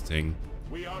 Interesting.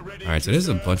 Alright, so there's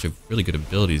a bunch of really good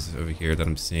abilities over here that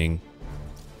I'm seeing.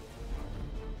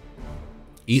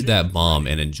 Eat that bomb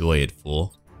and enjoy it,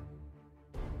 fool.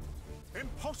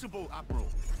 Impossible, Admiral.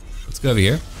 Let's go over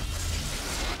here.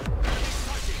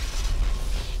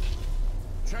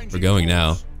 We're going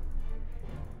now.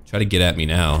 Try to get at me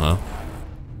now, huh?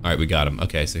 Alright, we got him.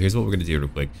 Okay, so here's what we're gonna do real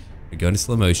quick. We go into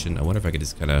slow motion. I wonder if I could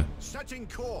just kind of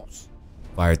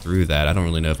fire through that. I don't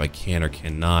really know if I can or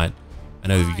cannot. I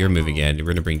know if you're moving in,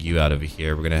 we're gonna bring you out over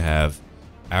here. We're gonna have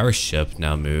our ship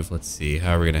now move. Let's see,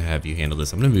 how are we gonna have you handle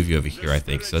this? I'm gonna move you over here, I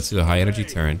think. So let's do a high energy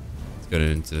turn. Let's go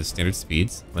into standard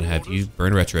speeds. I'm gonna have you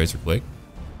burn retros real quick.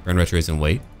 Burn retros and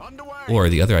wait. Or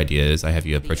the other idea is I have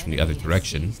you approach from the other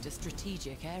direction.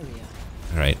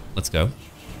 Alright, let's go.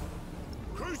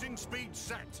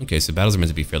 Okay, so battles are meant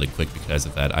to be fairly quick because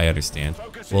of that. I understand.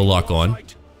 We'll lock on.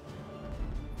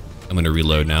 I'm gonna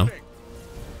reload now.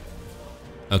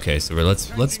 Okay, so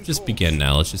let's just begin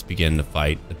now. Let's just begin the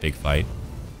fight, the big fight.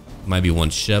 It might be one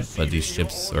ship, but these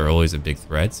ships are always a big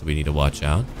threat, so we need to watch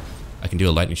out. I can do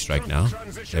a lightning strike now.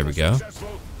 There we go.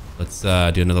 Let's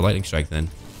do another lightning strike then.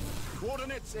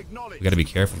 We gotta be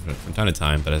careful from time to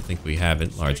time, but I think we have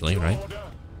it largely, right?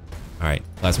 Alright,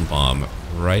 plasma bomb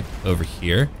right over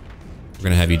here. We're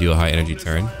gonna have you do a high energy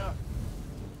turn.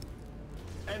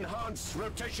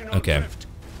 Okay.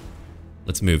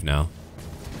 Let's move now.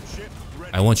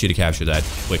 I want you to capture that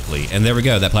quickly. And there we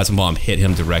go, that plasma bomb hit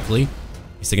him directly.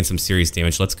 He's taking some serious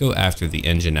damage. Let's go after the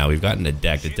engine now. We've gotten the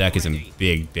deck. The deck is in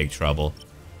big trouble.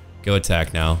 Go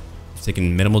attack now. He's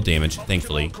taking minimal damage,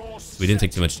 thankfully. So we didn't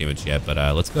take too much damage yet, but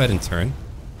let's go ahead and turn.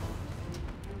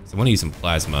 So I want to use some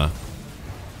plasma.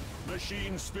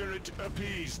 Machine spirit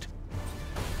appeased.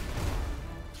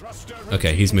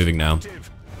 Okay, he's moving now.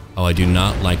 Oh, I do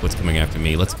not like what's coming after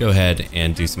me. Let's go ahead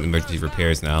and do some emergency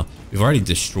repairs now. We've already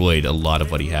destroyed a lot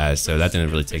of what he has, so that didn't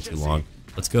really take too long.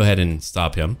 Let's go ahead and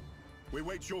stop him.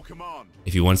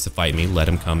 If he wants to fight me, let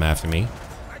him come after me.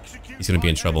 He's going to be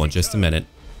in trouble in just a minute.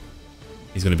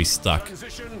 He's going to be stuck,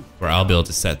 where I'll be able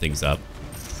to set things up.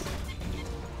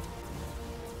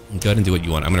 Go ahead and do what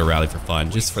you want. I'm going to rally for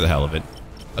fun, just for the hell of it.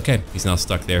 Okay, he's now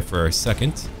stuck there for a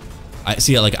second. I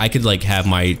see, like, I could like have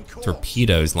my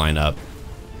torpedoes line up,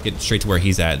 get straight to where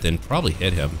he's at, then probably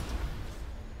hit him.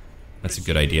 That's a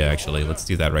good idea, actually. Let's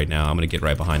do that right now. I'm gonna get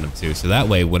right behind him too, so that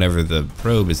way, whenever the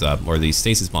probe is up or the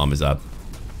stasis bomb is up,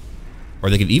 or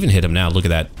they could even hit him now. Look at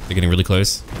that; they're getting really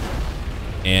close,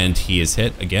 and he is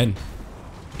hit again.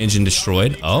 Engine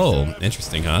destroyed. Oh,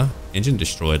 interesting, huh? Engine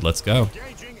destroyed. Let's go.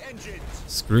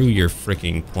 Screw your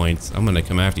freaking points. I'm gonna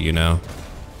come after you now.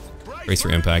 Brace for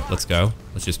impact. Let's go.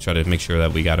 Let's just try to make sure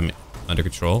that we got him under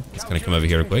control. Let's kind of come over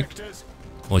here real quick.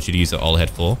 I want you to use it all ahead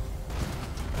full.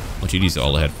 I want you to use it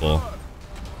all ahead full.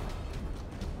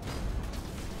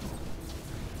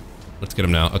 Let's get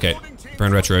him now. Okay.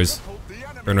 Burn retros.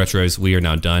 Burn retros. We are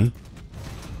now done.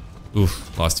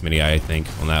 Oof. Lost too many, I think,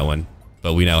 on that one.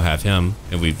 But we now have him,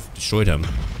 and we've destroyed him.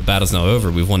 The battle's now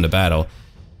over. We've won the battle.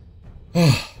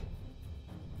 I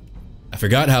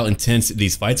forgot how intense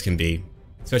these fights can be.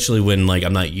 Especially when, like,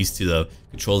 I'm not used to the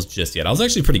controls just yet. I was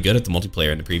actually pretty good at the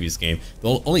multiplayer in the previous game.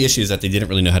 The only issue is that they didn't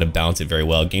really know how to balance it very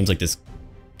well. Games like this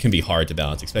can be hard to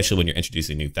balance, especially when you're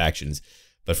introducing new factions.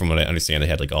 But from what I understand, they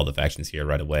had, like, all the factions here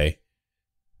right away.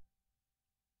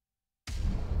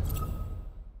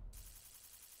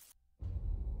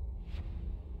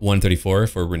 $134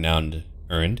 for renowned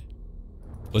earned.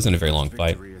 Wasn't a very long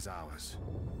fight. Victory is ours.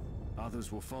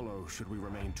 Others will follow should we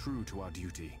remain true to our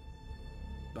duty.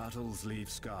 Battles leave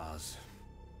scars.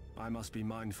 I must be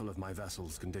mindful of my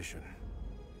vessel's condition.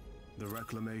 The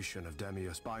reclamation of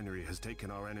Demius Binary has taken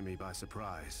our enemy by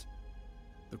surprise.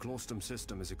 The Claustum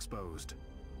system is exposed.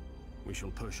 We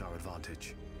shall push our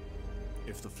advantage.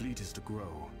 If the fleet is to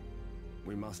grow,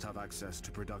 we must have access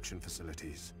to production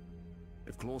facilities.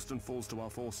 If Claustum falls to our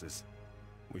forces,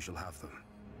 we shall have them.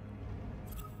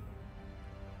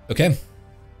 Okay.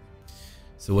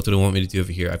 So what do they want me to do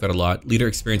over here? I've got a lot. Leader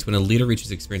experience. When a leader reaches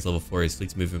experience level 4, his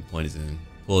fleet's movement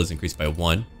pool is increased by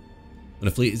 1. When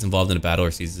a fleet is involved in a battle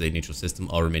or seizes a neutral system,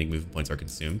 all remaining movement points are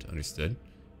consumed. Understood.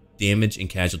 damage and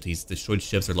casualties. Destroyed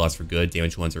ships are lost for good.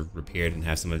 Damaged ones are repaired and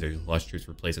have some of their lost troops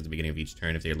replaced at the beginning of each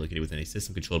turn if they are located within a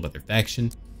system controlled by their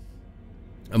faction.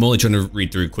 I'm only trying to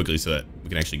read through quickly so that we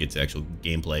can actually get to actual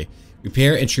gameplay.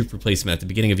 Repair and troop replacement. At the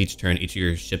beginning of each turn, each of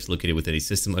your ships located within a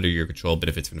system under your control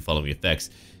benefits from the following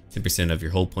effects. 10% of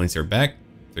your hull points are back.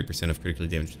 3% of critically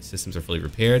damaged systems are fully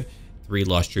repaired. 3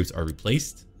 lost troops are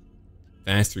replaced.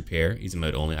 Fast repair. Easy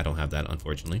mode only. I don't have that,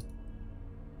 unfortunately.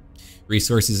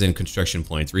 Resources and construction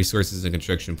points. Resources and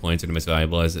construction points are the most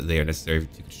valuable as they are necessary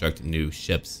to construct new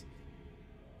ships.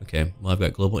 Okay, well, I've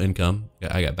got global income.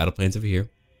 I got battle plans over here.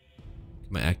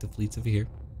 My active fleets over here.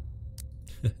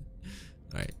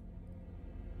 Alright.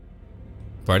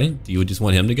 Pardon? Do you just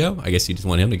want him to go? I guess you just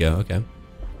want him to go. Okay.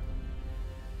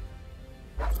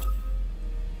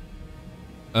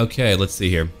 Okay, let's see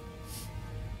here.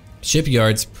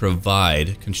 Shipyards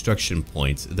provide construction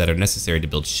points that are necessary to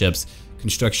build ships.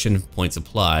 Construction points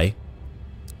apply.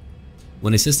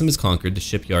 When a system is conquered, the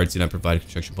shipyards do not provide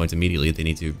construction points immediately. They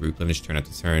need to replenish turn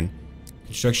after turn.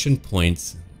 Construction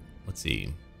points, let's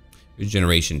see.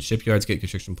 Regeneration. Shipyards get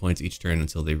construction points each turn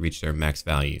until they reach their max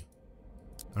value.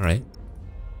 Alright.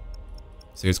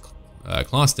 So here's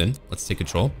Closton. Let's take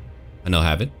control. I now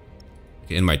have it. I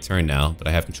can end my turn now, but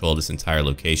I have control of this entire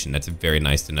location. That's very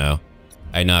nice to know.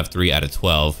 I now have 3 out of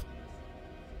 12.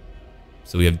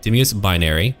 So we have Dimius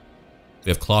Binary. We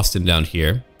have Closton down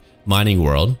here. Mining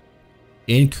World.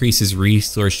 Increases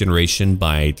resource generation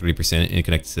by 3% in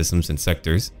connected systems and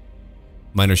sectors.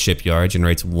 Minor Shipyard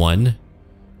generates 1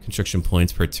 construction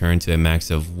points per turn to a max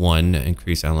of 1.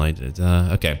 Increase allied.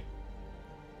 Okay.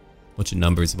 Bunch of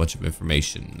numbers, a bunch of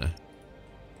information.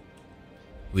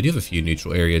 We do have a few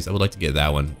neutral areas. I would like to get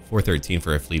that one. 413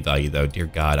 for a fleet value, though. Dear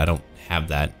God, I don't have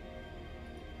that.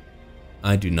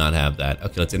 I do not have that.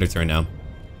 Okay, let's end our turn now.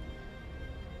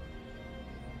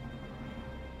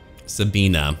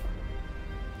 Sabina.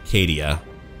 Cadia.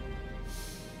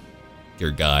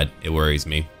 Dear God, it worries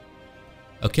me.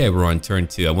 Okay, we're on turn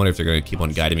 2. I wonder if they're going to keep on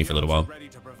guiding me for a little while. Ready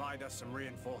to provide us some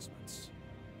reinforcements.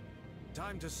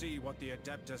 Time to see what the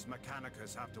Adeptus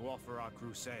Mechanicus have to offer our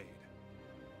crusade.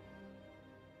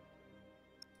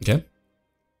 Okay.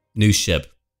 New ship.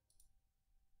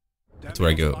 That's where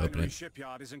I go open Binary it.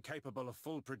 Shipyard isn't capable of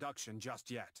full production just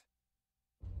yet.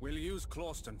 We'll use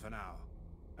Closton for now,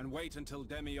 and wait until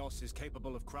Demios is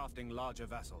capable of crafting larger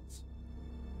vessels.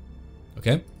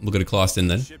 Okay, we'll go to Closton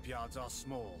then. Shipyards are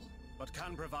small, but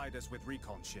can provide us with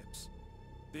recon ships.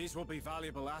 These will be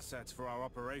valuable assets for our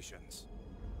operations.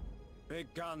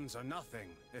 Big guns are nothing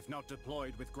if not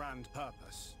deployed with grand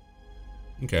purpose.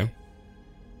 Okay.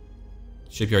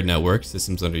 Shipyard network.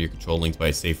 Systems under your control linked by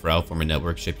a safe route form a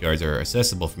network. Shipyards are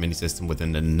accessible from any system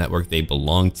within the network they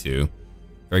belong to.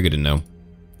 Very good to know.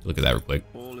 Look at that real quick.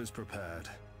 All is prepared.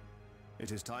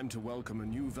 It is time to welcome a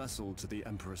new vessel to the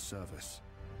Emperor's service.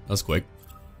 That was quick.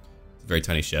 It's a very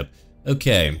tiny ship.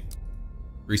 Okay.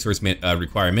 Resource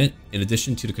requirement. In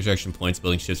addition to the construction points,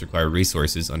 building ships require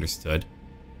resources. Understood.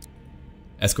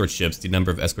 Escort ships. The number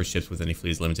of escort ships within a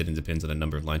fleet is limited and depends on the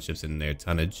number of line ships and their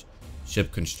tonnage.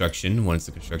 Ship construction. Once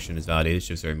the construction is validated,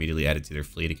 ships are immediately added to their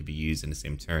fleet. It can be used in the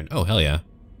same turn. Oh, hell yeah.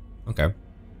 Okay.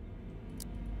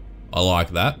 I'll lock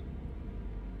that.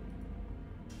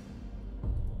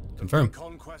 Confirm. The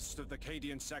conquest of the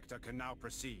Cadian sector can now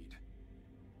proceed.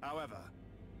 However,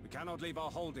 we cannot leave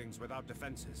our holdings without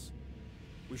defenses.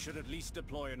 We should at least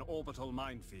deploy an orbital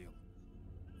minefield.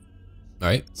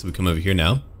 Alright, so we come over here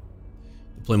now.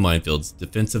 Deploy minefields.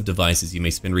 Defensive devices. You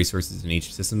may spend resources in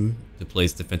each system to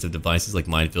place defensive devices like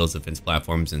minefields, defense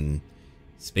platforms, and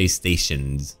space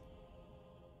stations.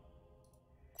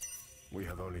 We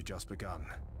have only just begun.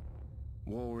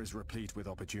 War is replete with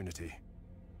opportunity.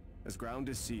 As ground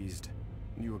is seized,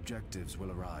 new objectives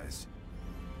will arise.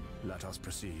 Let us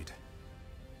proceed.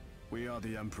 We are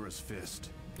the Emperor's fist.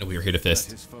 And we are here to fist.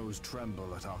 Let his foes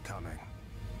tremble at our coming.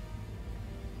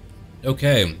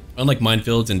 Okay, unlike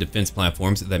minefields and defense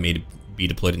platforms that may be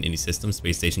deployed in any system,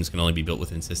 space stations can only be built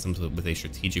within systems with a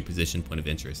strategic position point of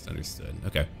interest. Understood.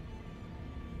 Okay.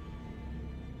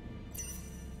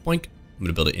 Boink. I'm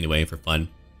gonna build it anyway for fun.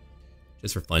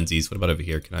 Just for funsies. What about over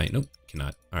here? Can I? Nope,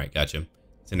 cannot. Alright, gotcha.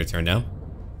 It's end of turn now,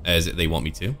 as they want me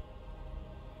to.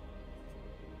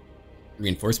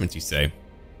 Reinforcements, you say?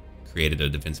 Created a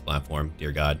defense platform.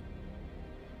 Dear God.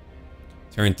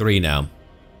 Turn 3 now.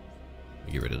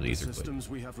 Get rid of these. The systems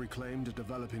we have reclaimed are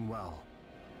developing well.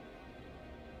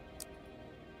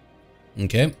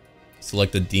 Okay.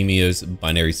 Select the Demios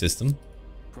binary system.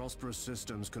 Prosperous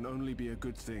systems can only be a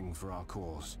good thing for our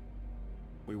cause.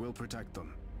 We will protect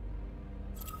them.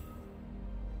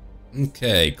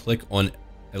 Okay, click on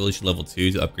Evolution Level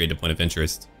 2 to upgrade to point of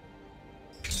interest.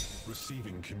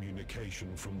 Receiving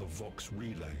communication from the Vox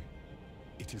relay.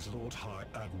 It is Lord High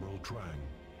Admiral Drang.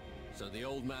 So the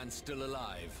old man's still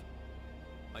alive.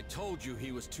 I told you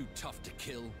he was too tough to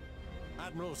kill.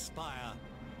 Admiral Spire,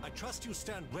 I trust you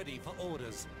stand ready for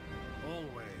orders.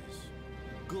 Always.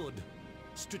 Good.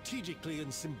 Strategically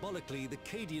and symbolically, the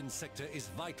Cadian sector is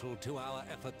vital to our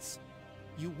efforts.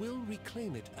 You will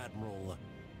reclaim it, Admiral.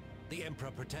 The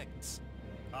Emperor protects.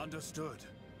 Understood.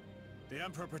 The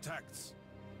Emperor protects.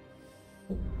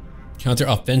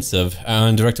 Counter-offensive.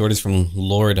 On direct orders from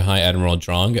Lord High Admiral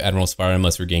Drang, Admiral Spire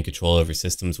must regain control over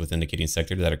systems within the Cadian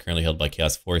sector that are currently held by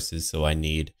Chaos forces. So I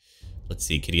need, let's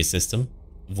see, Cadian system,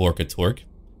 Vorka Torque,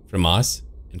 Framas,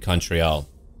 and Contrail.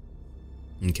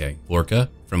 Okay, Vorka,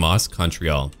 Framas,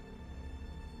 Contrail.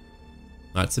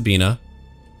 Not Sabina.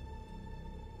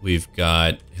 We've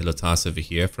got Hilotas over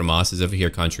here. Framas is over here,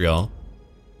 Contrail.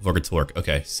 Vorka Torque.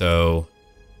 Okay, so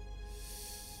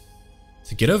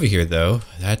to get over here, though,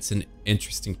 that's an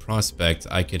interesting prospect.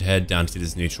 I could head down to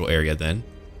this neutral area then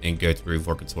and go through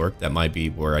Vorka Torque. That might be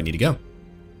where I need to go.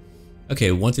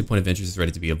 Okay, once a point of interest is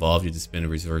ready to be evolved, you just spend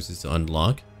resources to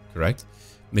unlock. Correct.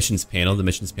 Missions panel. The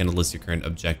missions panel lists your current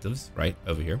objectives, right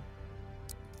over here.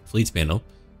 Fleets panel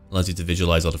allows you to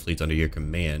visualize all the fleets under your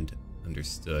command.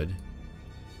 Understood.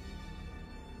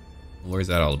 Where's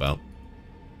that all about?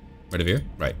 Right over here?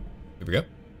 Right. Here we go.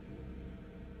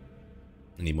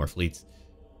 I need more fleets.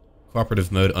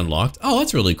 Cooperative mode unlocked. Oh,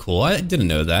 that's really cool. I didn't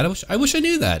know that. I wish I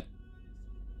knew that.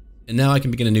 And now I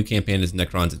can begin a new campaign as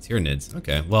Necrons and Tyranids.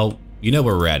 Okay, well, you know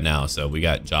where we're at now, so we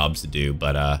got jobs to do,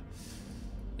 but I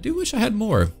do wish I had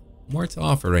more to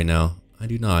offer right now. I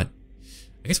do not.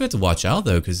 I guess we have to watch out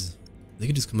though, because they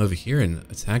could just come over here and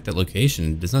attack that location.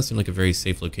 It does not seem like a very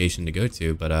safe location to go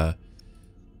to, but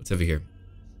what's over here?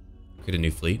 Create a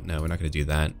new fleet? No, we're not going to do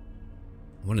that.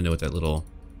 I want to know what that little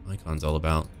icon's all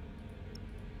about.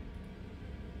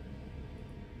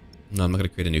 No, I'm not going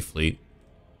to create a new fleet.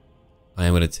 I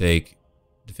am going to take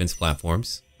defense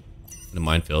platforms and a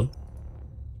minefield.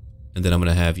 And then I'm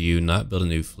going to have you not build a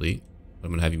new fleet, but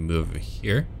I'm going to have you move over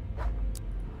here.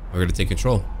 We're going to take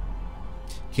control.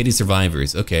 Cadia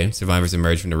survivors. Okay, survivors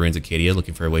emerge from the ruins of Cadia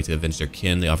looking for a way to avenge their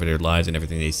kin. They offer their lives and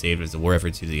everything they saved as a war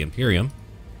effort to the Imperium.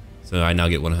 So I now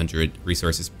get 100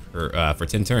 resources per for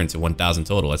 10 turns, so 1,000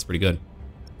 total. That's pretty good.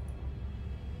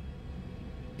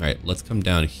 Alright, let's come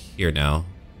down here now.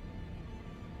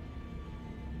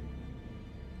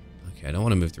 Okay, I don't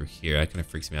want to move through here. That kind of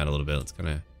freaks me out a little bit. Let's kind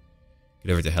of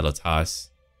get over to Hilotas.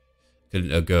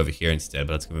 Could go over here instead,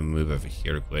 but let's go move over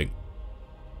here real quick.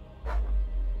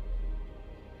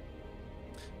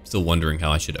 Still wondering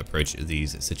how I should approach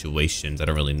these situations. I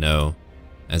don't really know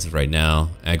as of right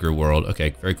now. Agro world. Okay,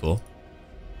 very cool.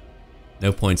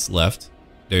 No points left.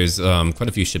 There's quite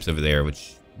a few ships over there,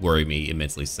 which worry me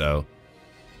immensely. So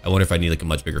I wonder if I need like a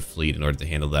much bigger fleet in order to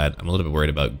handle that. I'm a little bit worried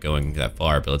about going that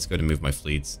far, but let's go to move my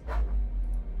fleets.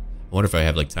 I wonder if I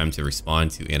have like time to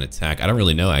respond to an attack. I don't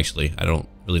really know actually. I don't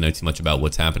really know too much about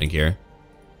what's happening here.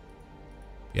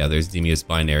 Yeah, there's Demios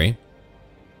Binary.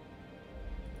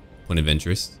 Point of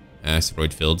interest.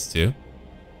 Asteroid fields too.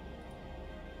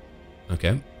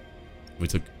 Okay. We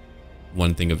took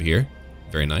one thing over here.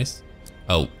 Very nice.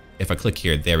 Oh, if I click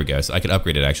here, there we go. So I could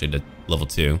upgrade it actually to level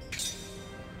 2.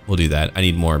 We'll do that. I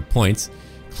need more points.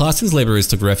 Clausen's laborers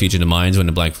took refuge in the mines when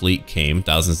the Black Fleet came.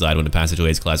 Thousands died when the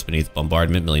passageways collapsed beneath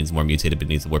bombardment. Millions more mutated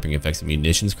beneath the warping effects of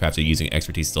munitions crafted using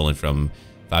expertise stolen from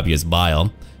Fabia's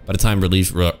Bile. By the time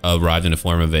relief arrived in the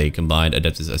form of a combined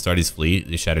Adeptus Astartes fleet,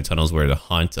 the shattered tunnels were the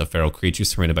haunt of feral creatures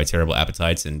surrounded by terrible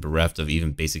appetites and bereft of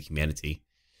even basic humanity.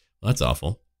 Well, that's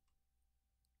awful.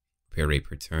 Repair rate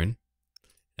per turn.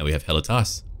 Now we have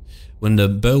Hilotas. When the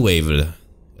bow wave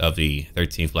of the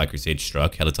 13th Black Crusade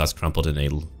struck, Hilotas crumpled in a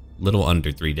little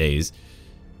under 3 days.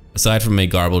 Aside from a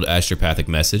garbled astropathic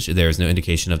message, there is no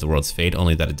indication of the world's fate,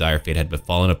 only that a dire fate had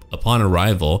befallen. Upon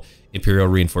arrival, Imperial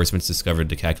reinforcements discovered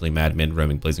the cackling madmen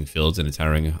roaming blazing fields and the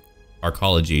towering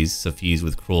arcologies suffused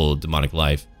with cruel demonic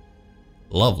life.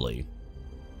 Lovely.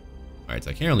 Alright,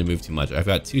 so I can't really move too much. I've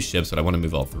got 2 ships, but I want to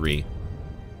move all 3.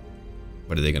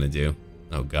 What are they going to do?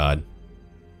 Oh god.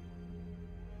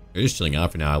 They're just chilling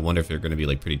out for now. I wonder if they're going to be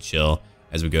like pretty chill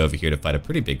as we go over here to fight a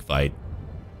pretty big fight.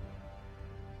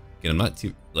 Again, I'm not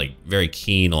too like very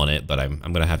keen on it, but I'm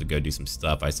going to have to go do some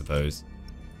stuff, I suppose.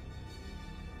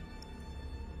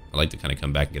 I'd like to kind of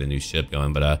come back and get a new ship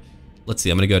going, but let's see.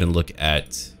 I'm going to go ahead and look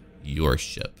at your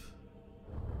ship.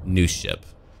 New ship.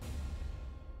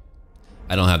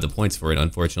 I don't have the points for it,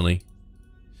 unfortunately.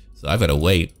 So I've got to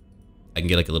wait. I can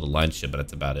get like a little line ship, but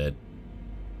that's about it.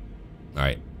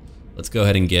 Alright. Let's go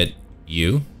ahead and get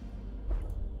you.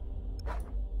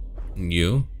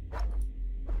 You.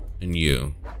 and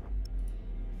you.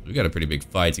 We got a pretty big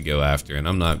fight to go after, and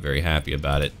I'm not very happy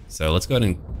about it. So let's go ahead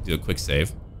and do a quick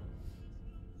save.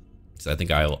 So I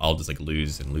think I'll just like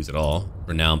lose it all.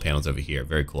 Renown panels over here.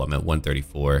 Very cool. I'm at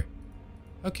 134.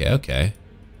 Okay.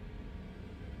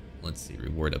 Let's see.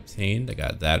 Reward obtained. I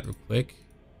got that real quick.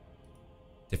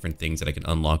 Different things that I can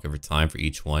unlock over time for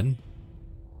each one.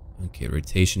 Okay,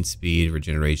 rotation speed,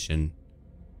 regeneration,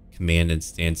 command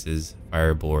instances,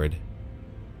 fireboard.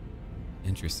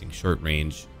 Interesting. Short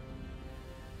range.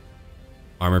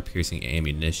 Armor piercing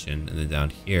ammunition. And then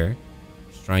down here,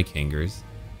 strike hangers.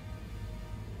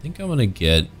 I think I'm gonna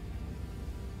get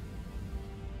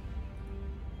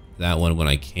that one when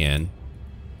I can.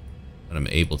 When I'm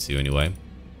able to anyway.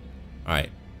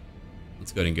 Alright.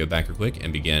 Let's go ahead and go back real quick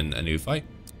and begin a new fight.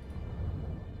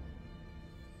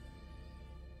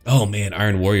 Oh man,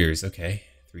 Iron Warriors, okay.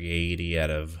 380 out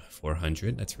of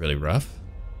 400. That's really rough.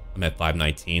 I'm at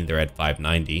 519, they're at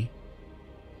 590.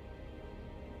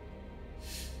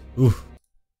 Ooh.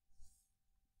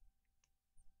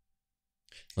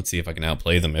 Let's see if I can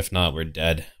outplay them. If not, we're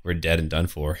dead. We're dead and done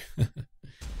for.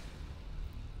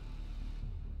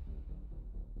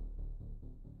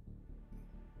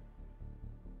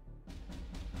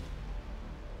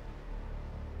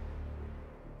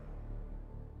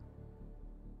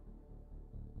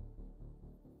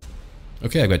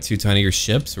 Okay, I've got 2 tinier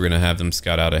ships. We're going to have them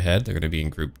scout out ahead. They're going to be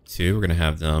in group 2. We're going to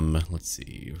have them, let's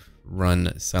see,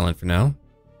 run silent for now.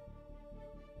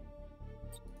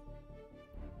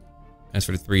 As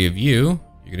for the 3 of you,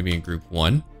 you're going to be in group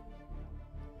 1.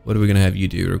 What are we going to have you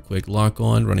do real quick? Lock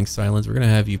on, running silence. We're going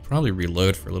to have you probably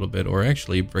reload for a little bit, or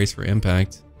actually brace for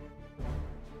impact.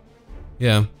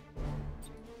 Yeah.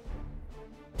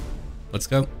 Let's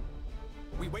go.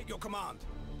 We wait your command.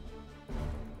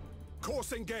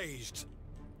 Course engaged.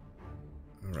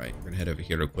 Alright, we're going to head over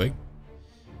here real quick.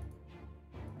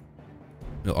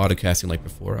 No auto casting like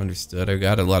before, understood. I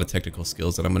got a lot of technical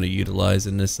skills that I'm going to utilize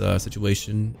in this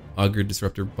situation. Auger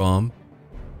Disruptor Bomb.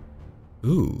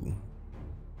 Ooh.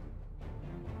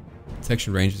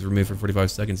 Detection range is removed for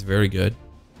 45 seconds. Very good.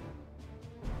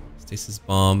 Stasis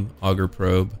Bomb. Auger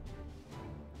Probe.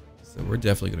 So we're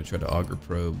definitely going to try to Auger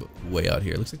Probe way out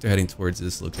here. Looks like they're heading towards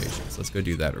this location. So let's go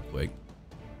do that real quick.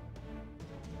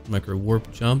 Micro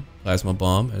Warp Jump. Plasma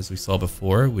Bomb. As we saw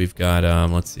before, we've got,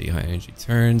 let's see, high energy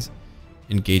turns.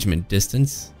 Engagement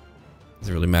distance.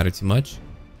 Doesn't really matter too much.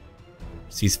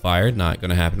 Ceasefire, not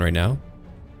going to happen right now.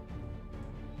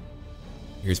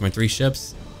 Here's my 3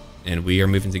 ships, and we are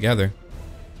moving together.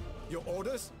 Your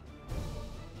orders?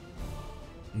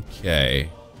 Okay.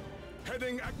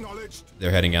 Heading acknowledged.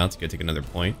 They're heading out to go take another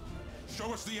point.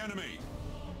 Show us the enemy.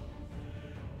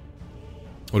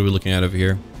 What are we looking at over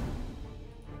here?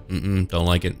 Don't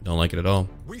like it. Don't like it at all.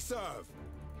 We serve.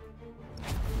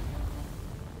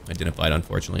 Identified,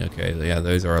 unfortunately. Okay, yeah,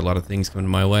 those are a lot of things coming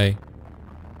my way.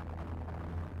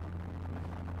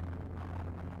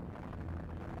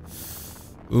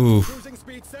 Ooh. Cruising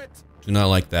speed set. Do not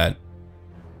like that.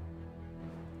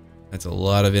 That's a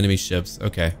lot of enemy ships.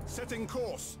 Okay. Setting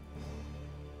course.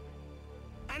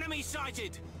 Enemy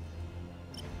sighted.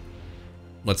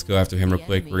 Let's go after him real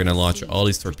quick. We're going to launch all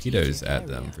these torpedoes at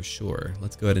them for sure.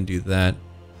 Let's go ahead and do that.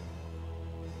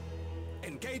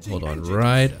 Hold on,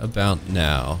 right about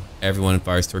now. Everyone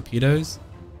fires torpedoes,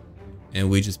 and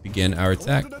we just begin our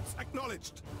attack.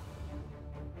 Acknowledged.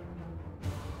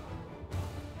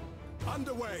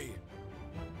 Underway.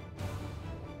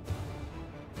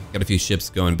 Got a few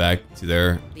ships going back to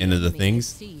their end of the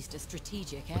things.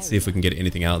 Let's see if we can get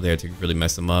anything out there to really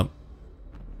mess them up.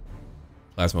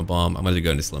 Plasma Bomb. I'm going to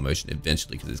go into slow motion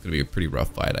eventually because it's going to be a pretty rough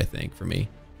fight, I think, for me.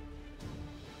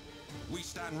 We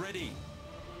stand ready.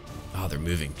 Oh, they're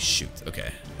moving. Shoot.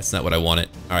 Okay. That's not what I wanted.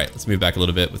 All right, let's move back a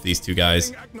little bit with these 2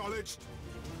 guys.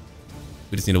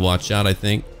 We just need to watch out, I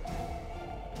think.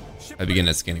 I began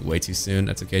that scanning way too soon.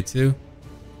 That's okay, too.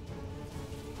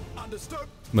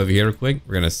 Come over here real quick.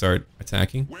 We're going to start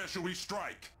attacking. Where should we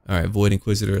strike? All right, Void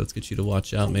Inquisitor. Let's get you to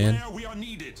watch out, man. Where we are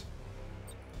needed.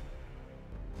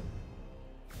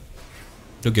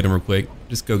 Go get him real quick.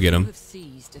 Just go get him.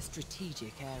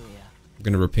 We're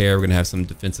going to repair. We're going to have some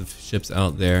defensive ships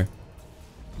out there.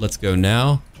 Let's go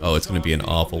now. Oh, it's going to be an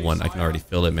awful one. I can already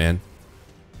feel it, man.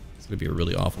 It's going to be a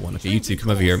really awful one. Okay, you 2, come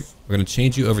over here. We're going to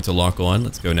change you over to lock on.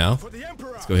 Let's go now.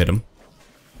 Let's go hit him.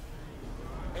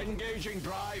 Engaging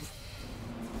drive.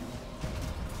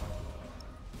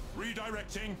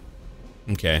 Redirecting.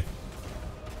 Okay.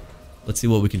 Let's see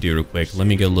what we can do real quick. Let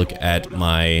me go look at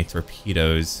my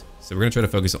torpedoes. So we're going to try to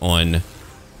focus on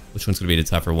which one's going to be the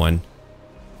tougher one.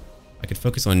 I could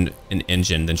focus on an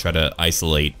engine, then try to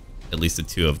isolate at least the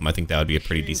 2 of them. I think that would be a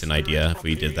pretty decent idea if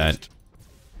we did that.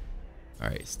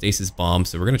 Alright, stasis bomb.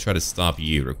 So we're going to try to stop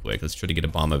you real quick. Let's try to get a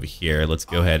bomb over here. Let's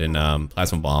go ahead and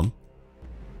plasma bomb.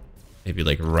 Maybe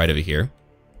like right over here.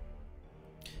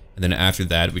 And then after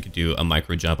that, we could do a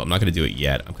micro jump. I'm not going to do it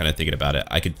yet. I'm kind of thinking about it.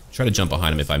 I could try to jump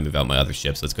behind him if I move out my other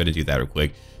ships. So let's go ahead and do that real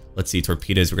quick. Let's see,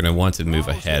 torpedoes. We're going to want to move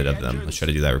ahead of them. Let's try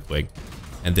to do that real quick.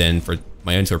 And then for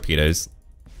my own torpedoes,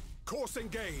 Course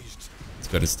engaged. let's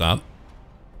go ahead and stop.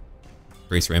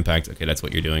 Brace for impact. Okay, that's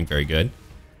what you're doing. Very good.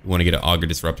 We want to get an auger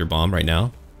disruptor bomb right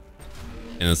now.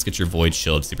 And let's get your void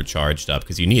shield supercharged up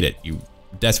because you need it. You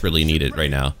desperately need it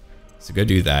right now. So go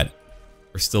do that.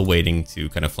 We're still waiting to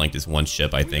kind of flank this one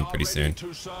ship, I think, pretty soon.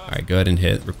 Alright, go ahead and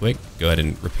hit real quick. Go ahead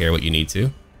and repair what you need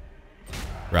to.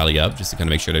 Rally up just to kind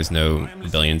of make sure there's no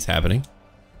rebellions happening.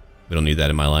 We don't need that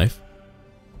in my life.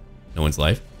 No one's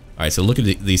life. Alright, so look at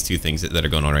these 2 things that are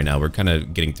going on right now. We're kind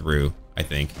of getting through, I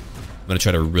think. I'm going to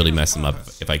try to really mess them up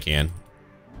if I can.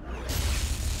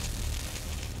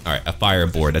 Alright, a fire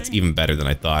board. That's even better than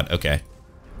I thought. Okay.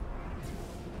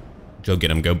 Go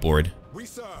get him. Go board.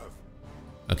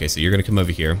 Okay, so you're going to come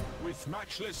over here.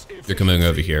 You're coming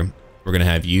over here. We're going to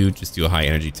have you just do a high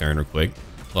energy turn real quick.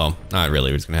 Well, not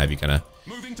really. We're just going to have you kind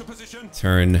of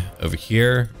turn over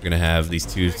here. We're going to have these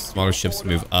 2 smaller ships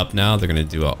move up now. They're going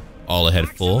to do a all ahead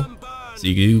full. So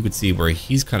you could see where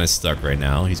he's kind of stuck right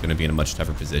now. He's going to be in a much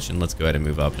tougher position. Let's go ahead and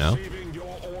move up now.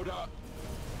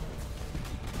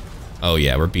 Oh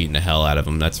yeah, we're beating the hell out of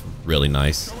him. That's really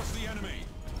nice.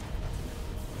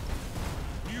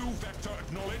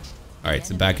 Alright,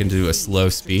 so back into a slow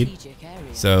speed.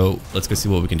 So let's go see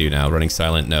what we can do now. Running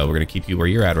silent. No, we're going to keep you where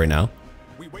you're at right now.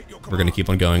 We're going to keep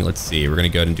on going. Let's see. We're going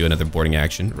to go ahead and do another boarding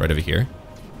action right over here.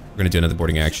 We're going to do another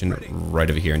boarding action right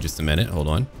over here in just a minute. Hold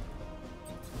on.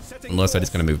 Unless I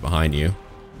just going to move behind you.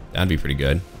 That'd be pretty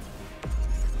good.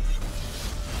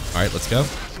 Alright, let's go.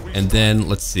 And then,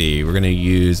 let's see. We're going to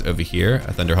use over here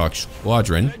a Thunderhawk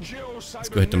Squadron. Let's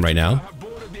go hit them right now.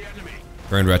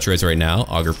 Burn retros right now.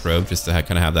 Auger probe just to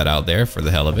kind of have that out there for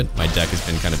the hell of it. My deck has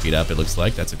been kind of beat up, it looks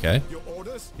like. That's okay.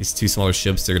 These 2 smaller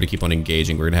ships, they're going to keep on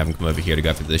engaging. We're going to have them come over here to go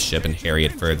after this ship and harry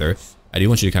it further. I do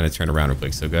want you to kind of turn around real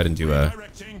quick. So go ahead and do a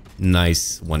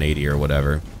nice 180 or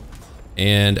whatever.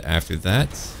 And after that,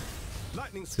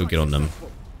 let's go get on them.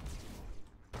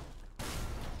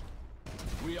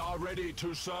 We are ready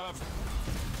to serve.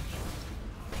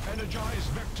 Energize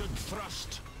vectored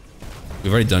thrust.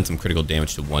 We've already done some critical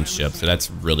damage to one ship, so that's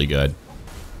really good.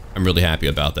 I'm really happy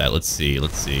about that. Let's see,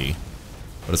 let's see.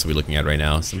 What else are we looking at right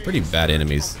now? Some pretty bad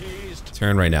enemies.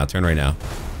 Turn right now, turn right now.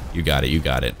 You got it, you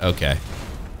got it. Okay.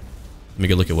 Let me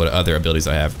go look at what other abilities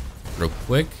I have real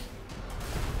quick.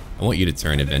 I want you to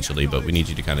turn eventually, but we need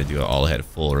you to kind of do it all ahead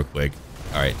full real quick.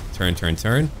 Alright, turn, turn,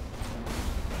 turn.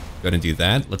 Go ahead and do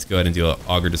that. Let's go ahead and do an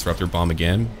Auger Disruptor Bomb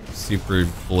again. Super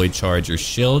Void Charge your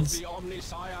shields.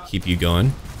 Keep you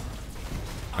going.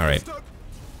 Alright.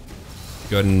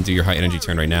 Go ahead and do your high energy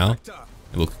turn right now.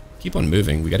 And we'll keep on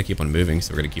moving. We got to keep on moving,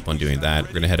 so we're going to keep on doing that.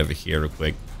 We're going to head over here real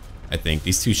quick. I think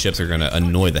these 2 ships are going to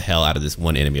annoy the hell out of this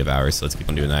one enemy of ours, so let's keep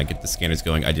on doing that. Get the scanners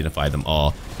going, identify them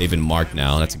all. They've been marked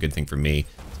now, and that's a good thing for me.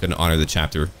 It's going to honor the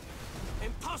chapter.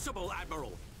 Impossible,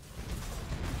 Admiral.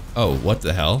 Oh, what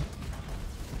the hell?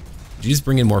 Did you just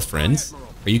bring in more friends?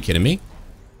 Are you kidding me?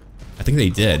 I think they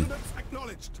did.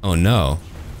 Oh no.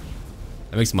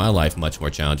 That makes my life much more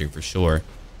challenging for sure.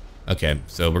 Okay,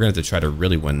 so we're going to have to try to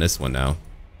really win this one now.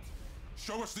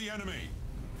 Show us the enemy.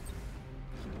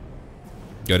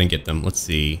 Go ahead and get them. Let's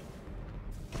see.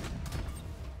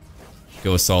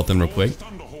 Go assault them real quick.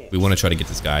 We want to try to get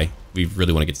this guy. We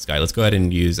really want to get this guy. Let's go ahead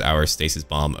and use our stasis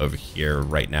bomb over here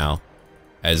right now.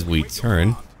 As we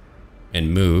turn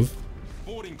and move.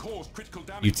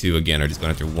 You 2 again are just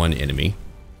going after one enemy.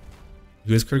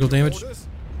 Who has critical damage?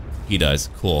 He does.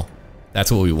 Cool. That's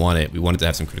what we wanted. We wanted to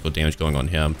have some critical damage going on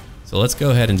him. So let's go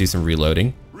ahead and do some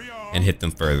reloading and hit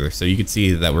them further. So you can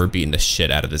see that we're beating the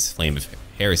shit out of this Flame of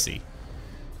Heresy.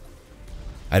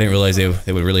 I didn't realize they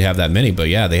would really have that many, but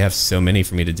yeah, they have so many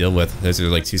for me to deal with. Those are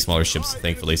like 2 smaller ships,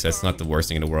 thankfully, so that's not the worst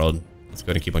thing in the world. Let's go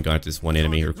ahead and keep on going after this one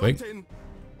enemy real quick.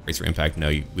 Brace for impact. No,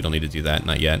 we don't need to do that.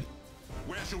 Not yet.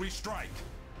 Where shall we strike?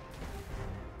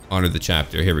 Honor the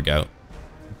chapter. Here we go.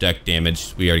 Deck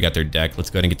damage. We already got their deck. Let's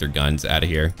go ahead and get their guns out of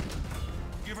here.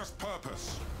 Give us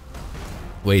purpose.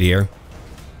 Wait here.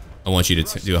 I want you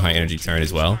to do a high energy turn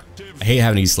as well. I hate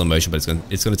having to use slow motion, but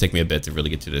it's gonna take me a bit to really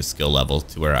get to the skill level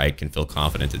to where I can feel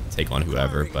confident to take on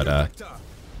whoever. But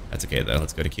that's okay though.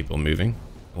 Let's go to keep on moving.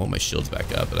 I want my shields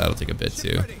back up, but that'll take a bit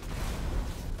too.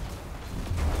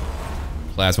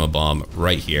 Plasma bomb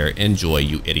right here. Enjoy,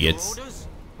 you idiots.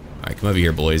 Alright, Alright, come over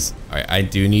here, boys. Alright, I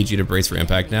do need you to brace for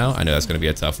impact now. I know that's going to be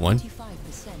a tough one. 25%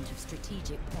 of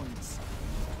strategic points.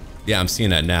 Yeah, I'm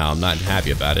seeing that now. I'm not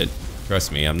happy about it.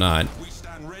 Trust me, I'm not.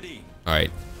 Alright.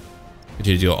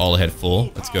 Continue to do all ahead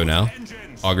full. Let's go now.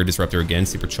 Augur Disruptor again.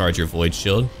 Supercharge your Void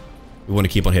Shield. We want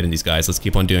to keep on hitting these guys. Let's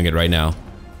keep on doing it right now.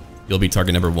 You'll be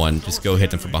target number 1. Just go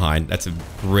hit them from behind. That's a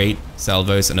great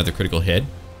salvos. Another critical hit.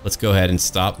 Let's go ahead and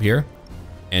stop here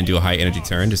and do a high energy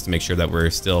turn just to make sure that we're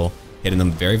still hitting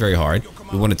them very, very hard.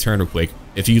 We want to turn real quick.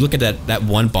 If you look at that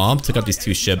one bomb, took out these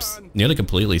 2 ships nearly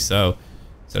completely. So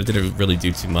it didn't really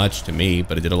do too much to me,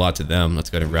 but it did a lot to them. Let's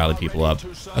go ahead and rally people up.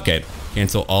 Okay,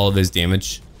 cancel all of those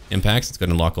damage impacts. Let's go ahead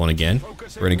and lock on again.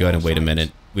 We're going to go ahead and wait a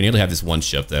minute. We nearly have this one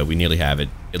ship, though. We nearly have it.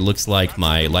 It looks like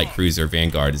my light cruiser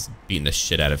Vanguard is beating the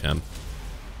shit out of him.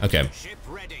 Okay.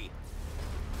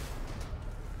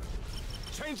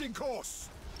 Changing course.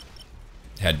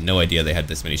 Had no idea they had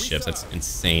this many ships. That's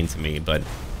insane to me. But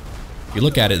if you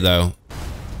look at it, though,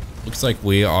 looks like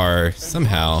we are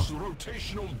somehow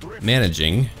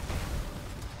managing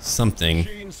something.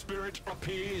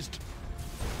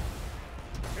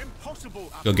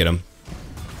 Go get him.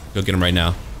 Go get him right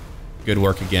now. Good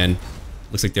work again.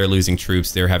 Looks like they're losing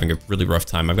troops. They're having a really rough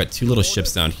time. I've got 2 little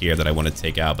ships down here that I want to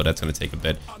take out, but that's going to take a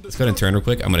bit. Let's go ahead and turn real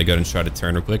quick. I'm going to go ahead and try to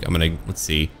turn real quick. I'm going to, let's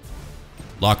see,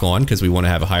 lock on because we want to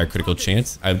have a higher critical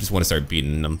chance. I just want to start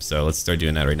beating them, so let's start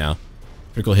doing that right now.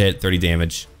 Critical hit, 30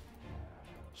 damage.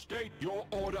 State your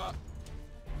order.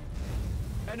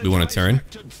 We want to turn.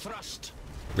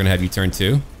 We're going to have you turn 2.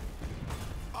 You're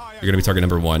going to be target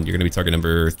number 1. You're going to be target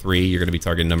number 3. You're going to be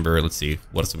target number, let's see,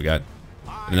 what else have we got?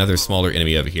 Another smaller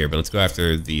enemy over here, but let's go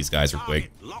after these guys real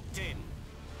quick.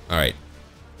 Alright.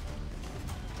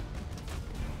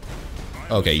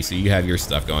 Okay, so you have your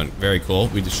stuff going. Very cool.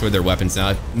 We destroyed their weapons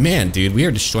now. Man, dude, we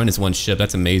are destroying this one ship.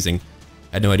 That's amazing.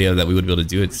 I had no idea that we would be able to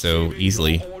do it so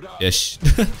easily-ish.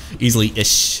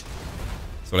 Easily-ish.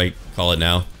 That's what I call it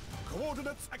now.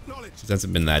 It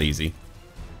hasn't been that easy.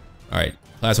 Alright,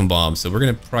 plasma bomb. So we're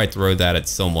going to probably throw that at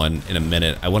someone in a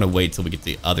minute. I want to wait till we get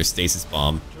the other stasis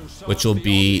bomb, which will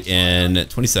be in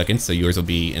 20 seconds. So yours will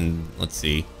be in, let's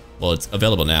see. Well, it's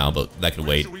available now, but that can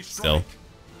wait still.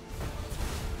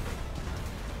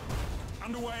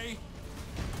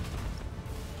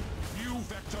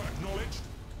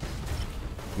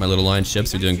 My little line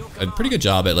ships are doing a pretty good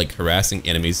job at like harassing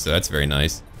enemies, so that's very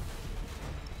nice.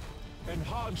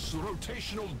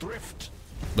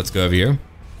 Let's go over here.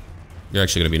 You're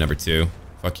actually gonna be number 2.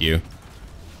 Fuck you. I'm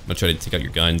gonna try to take out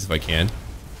your guns if I can.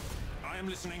 I am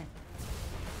listening.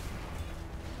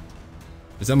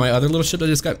 Is that my other little ship that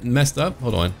just got messed up?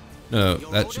 Hold on. No,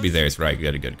 that should be theirs. Right,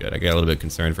 good. I got a little bit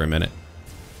concerned for a minute.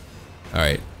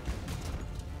 Alright.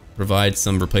 Provide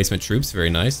some replacement troops. Very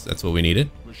nice. That's what we needed.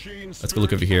 Let's go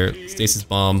look over here. Stasis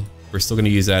bomb. We're still going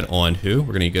to use that on who?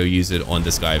 We're going to go use it on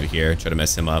this guy over here. Try to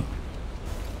mess him up.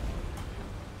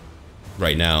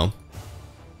 Right now.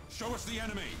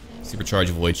 Supercharge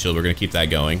Void Shield. We're going to keep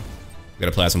that going. We got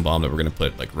a plasma bomb that we're going to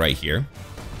put like right here.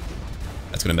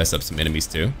 That's going to mess up some enemies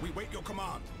too.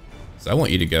 So I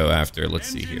want you to go after, let's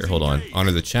see here. Hold on.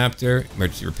 Honor the chapter.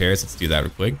 Emergency repairs. Let's do that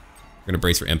real quick. We're going to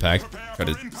brace for impact. Try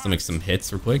to stomach some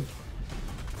hits real quick.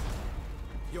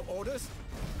 Your orders?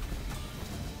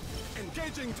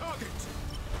 Engaging target.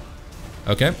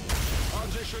 Okay.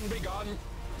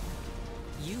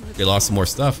 They lost some more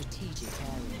stuff.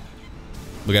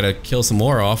 We gotta kill some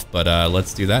more off, but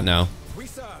let's do that now.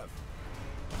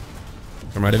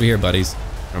 Come right over here, buddies.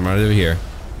 Come right over here.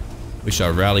 We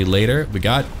shall rally later. We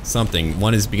got something.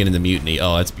 One is beginning to mutiny.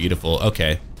 Oh, that's beautiful.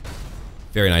 Okay.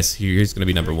 Very nice. He's gonna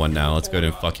be number 1 now. Let's go ahead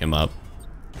and fuck him up.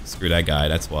 Screw that guy,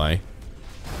 that's why.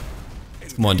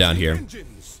 Let's come on down here.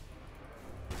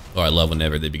 Oh, I love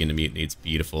whenever they begin to mutiny. It's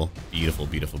beautiful. Beautiful,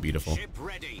 beautiful, beautiful.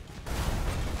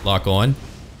 Lock on.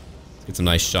 Let's get some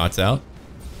nice shots out.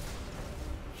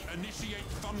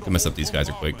 Go mess up these guys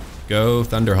real quick. Go,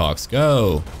 Thunderhawks,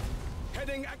 go!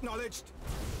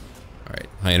 Alright,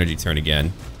 high energy turn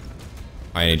again.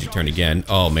 High energy turn again.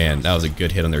 Oh man, that was a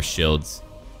good hit on their shields.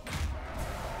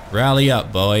 Rally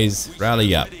up, boys.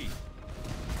 Rally up.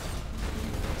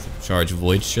 Charge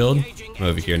Void Shield. Come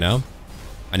over here now.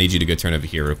 I need you to go turn over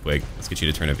here real quick. Let's get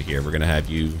you to turn over here. We're gonna have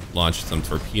you launch some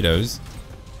torpedoes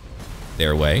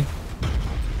their way.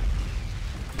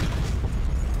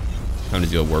 Time to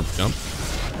do a warp jump.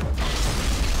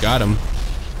 Got him.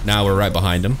 Now we're right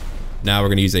behind him. Now we're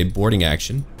gonna use a boarding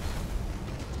action.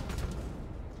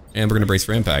 And we're gonna brace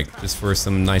for impact, just for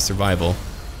some nice survival.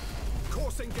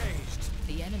 Course engaged.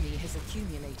 The enemy has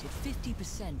accumulated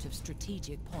 50% of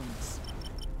strategic points.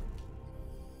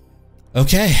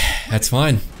 Okay, that's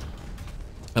fine.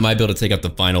 I might be able to take out the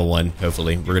final one,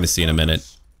 hopefully. We're gonna see in a minute.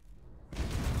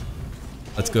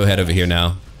 Let's go ahead over here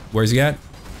now. Where's he at?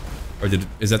 Or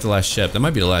is that the last ship? That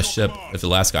might be the last ship if the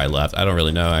last guy left. I don't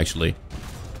really know, actually.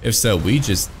 If so, we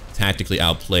just tactically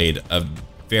outplayed a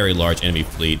very large enemy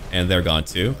fleet, and they're gone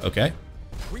too. Okay.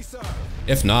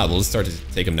 If not, we'll just start to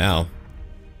take them now.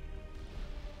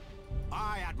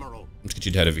 Let's get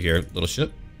you to head over here, little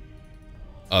ship.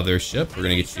 Other ship, we're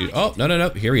gonna get you. Oh, no.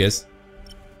 Here he is.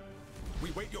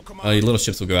 Your little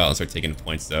ships will go out and start taking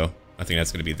points, though. I think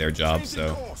that's gonna be their job,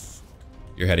 so.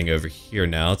 You're heading over here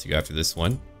now to go after this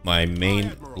one. My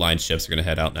main line ships are gonna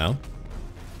head out now.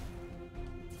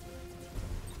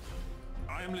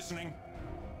 I am listening.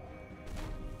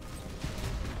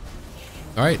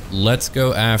 Alright, let's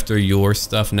go after your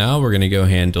stuff now. We're gonna go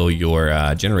handle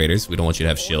your generators. We don't want you to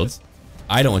have shields.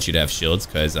 I don't want you to have shields,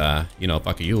 because, you know,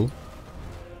 fuck you.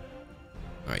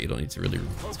 Alright, you don't need to really...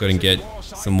 Let's go ahead and get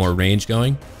some more range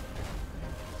going.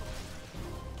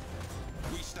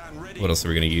 What else are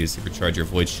we going to use? Supercharge your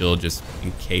void shield just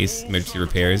in case emergency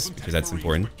repairs, because that's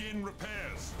important.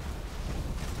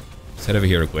 Let's head over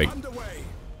here real quick.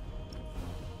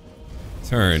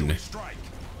 Turn.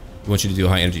 We want you to do a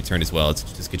high energy turn as well. Let's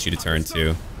just get you to turn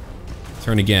too.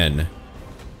 Turn again.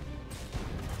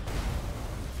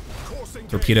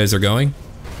 Torpedoes are going.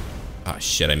 Ah,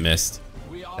 shit, I missed.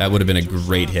 That would have been a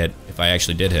great hit if I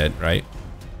actually did hit, right?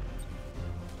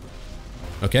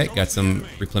 Okay, got some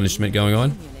replenishment going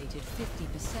on.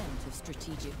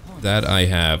 That I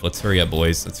have. Let's hurry up,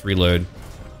 boys. Let's reload.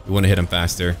 We want to hit them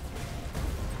faster.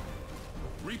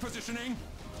 Repositioning.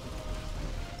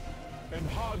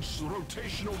 Enhance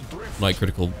rotational drift. Light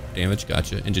critical damage.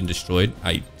 Gotcha. Engine destroyed.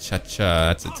 Cha-cha.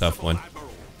 That's a tough one.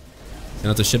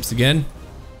 Send out the ships again.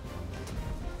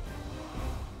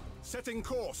 Setting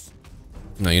course.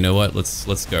 No, you know what?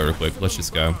 Let's go real quick. Let's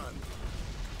just go.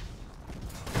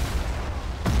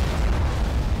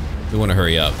 We want to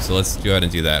hurry up, so let's go ahead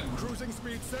and do that.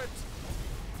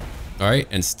 Alright,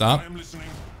 and stop.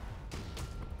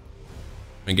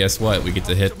 And guess what? We get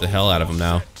to hit the hell out of them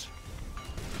now.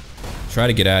 Try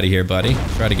to get out of here, buddy.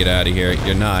 Try to get out of here.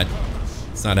 You're not.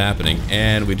 It's not happening.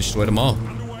 And we destroyed them all.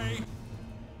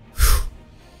 Whew.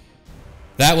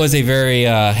 That was a very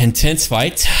intense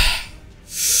fight.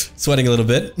 Sweating a little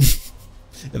bit.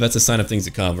 If that's a sign of things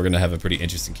to come, we're going to have a pretty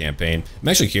interesting campaign. I'm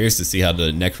actually curious to see how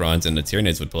the Necrons and the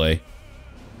Tyranids would play.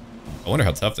 I wonder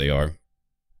how tough they are.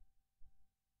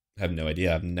 I have no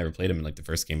idea. I've never played them in like the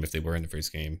first game, if they were in the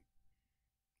first game.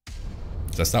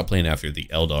 So I stopped playing after the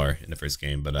Eldar in the first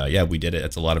game, but yeah, we did it.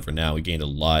 That's a lot of renown. We gained a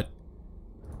lot.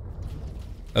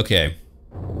 Okay.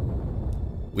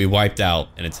 We wiped out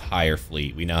an entire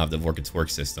fleet. We now have the Vorkatork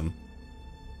system.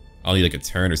 I'll need like a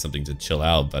turn or something to chill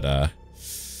out, but that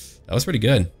was pretty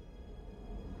good.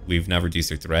 We've now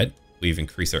reduced our threat. We've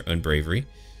increased our own bravery.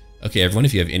 Okay, everyone,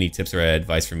 if you have any tips or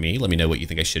advice for me, let me know what you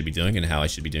think I should be doing and how I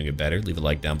should be doing it better. Leave a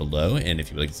like down below, and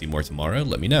if you would like to see more tomorrow,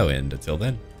 let me know, and until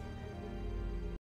then.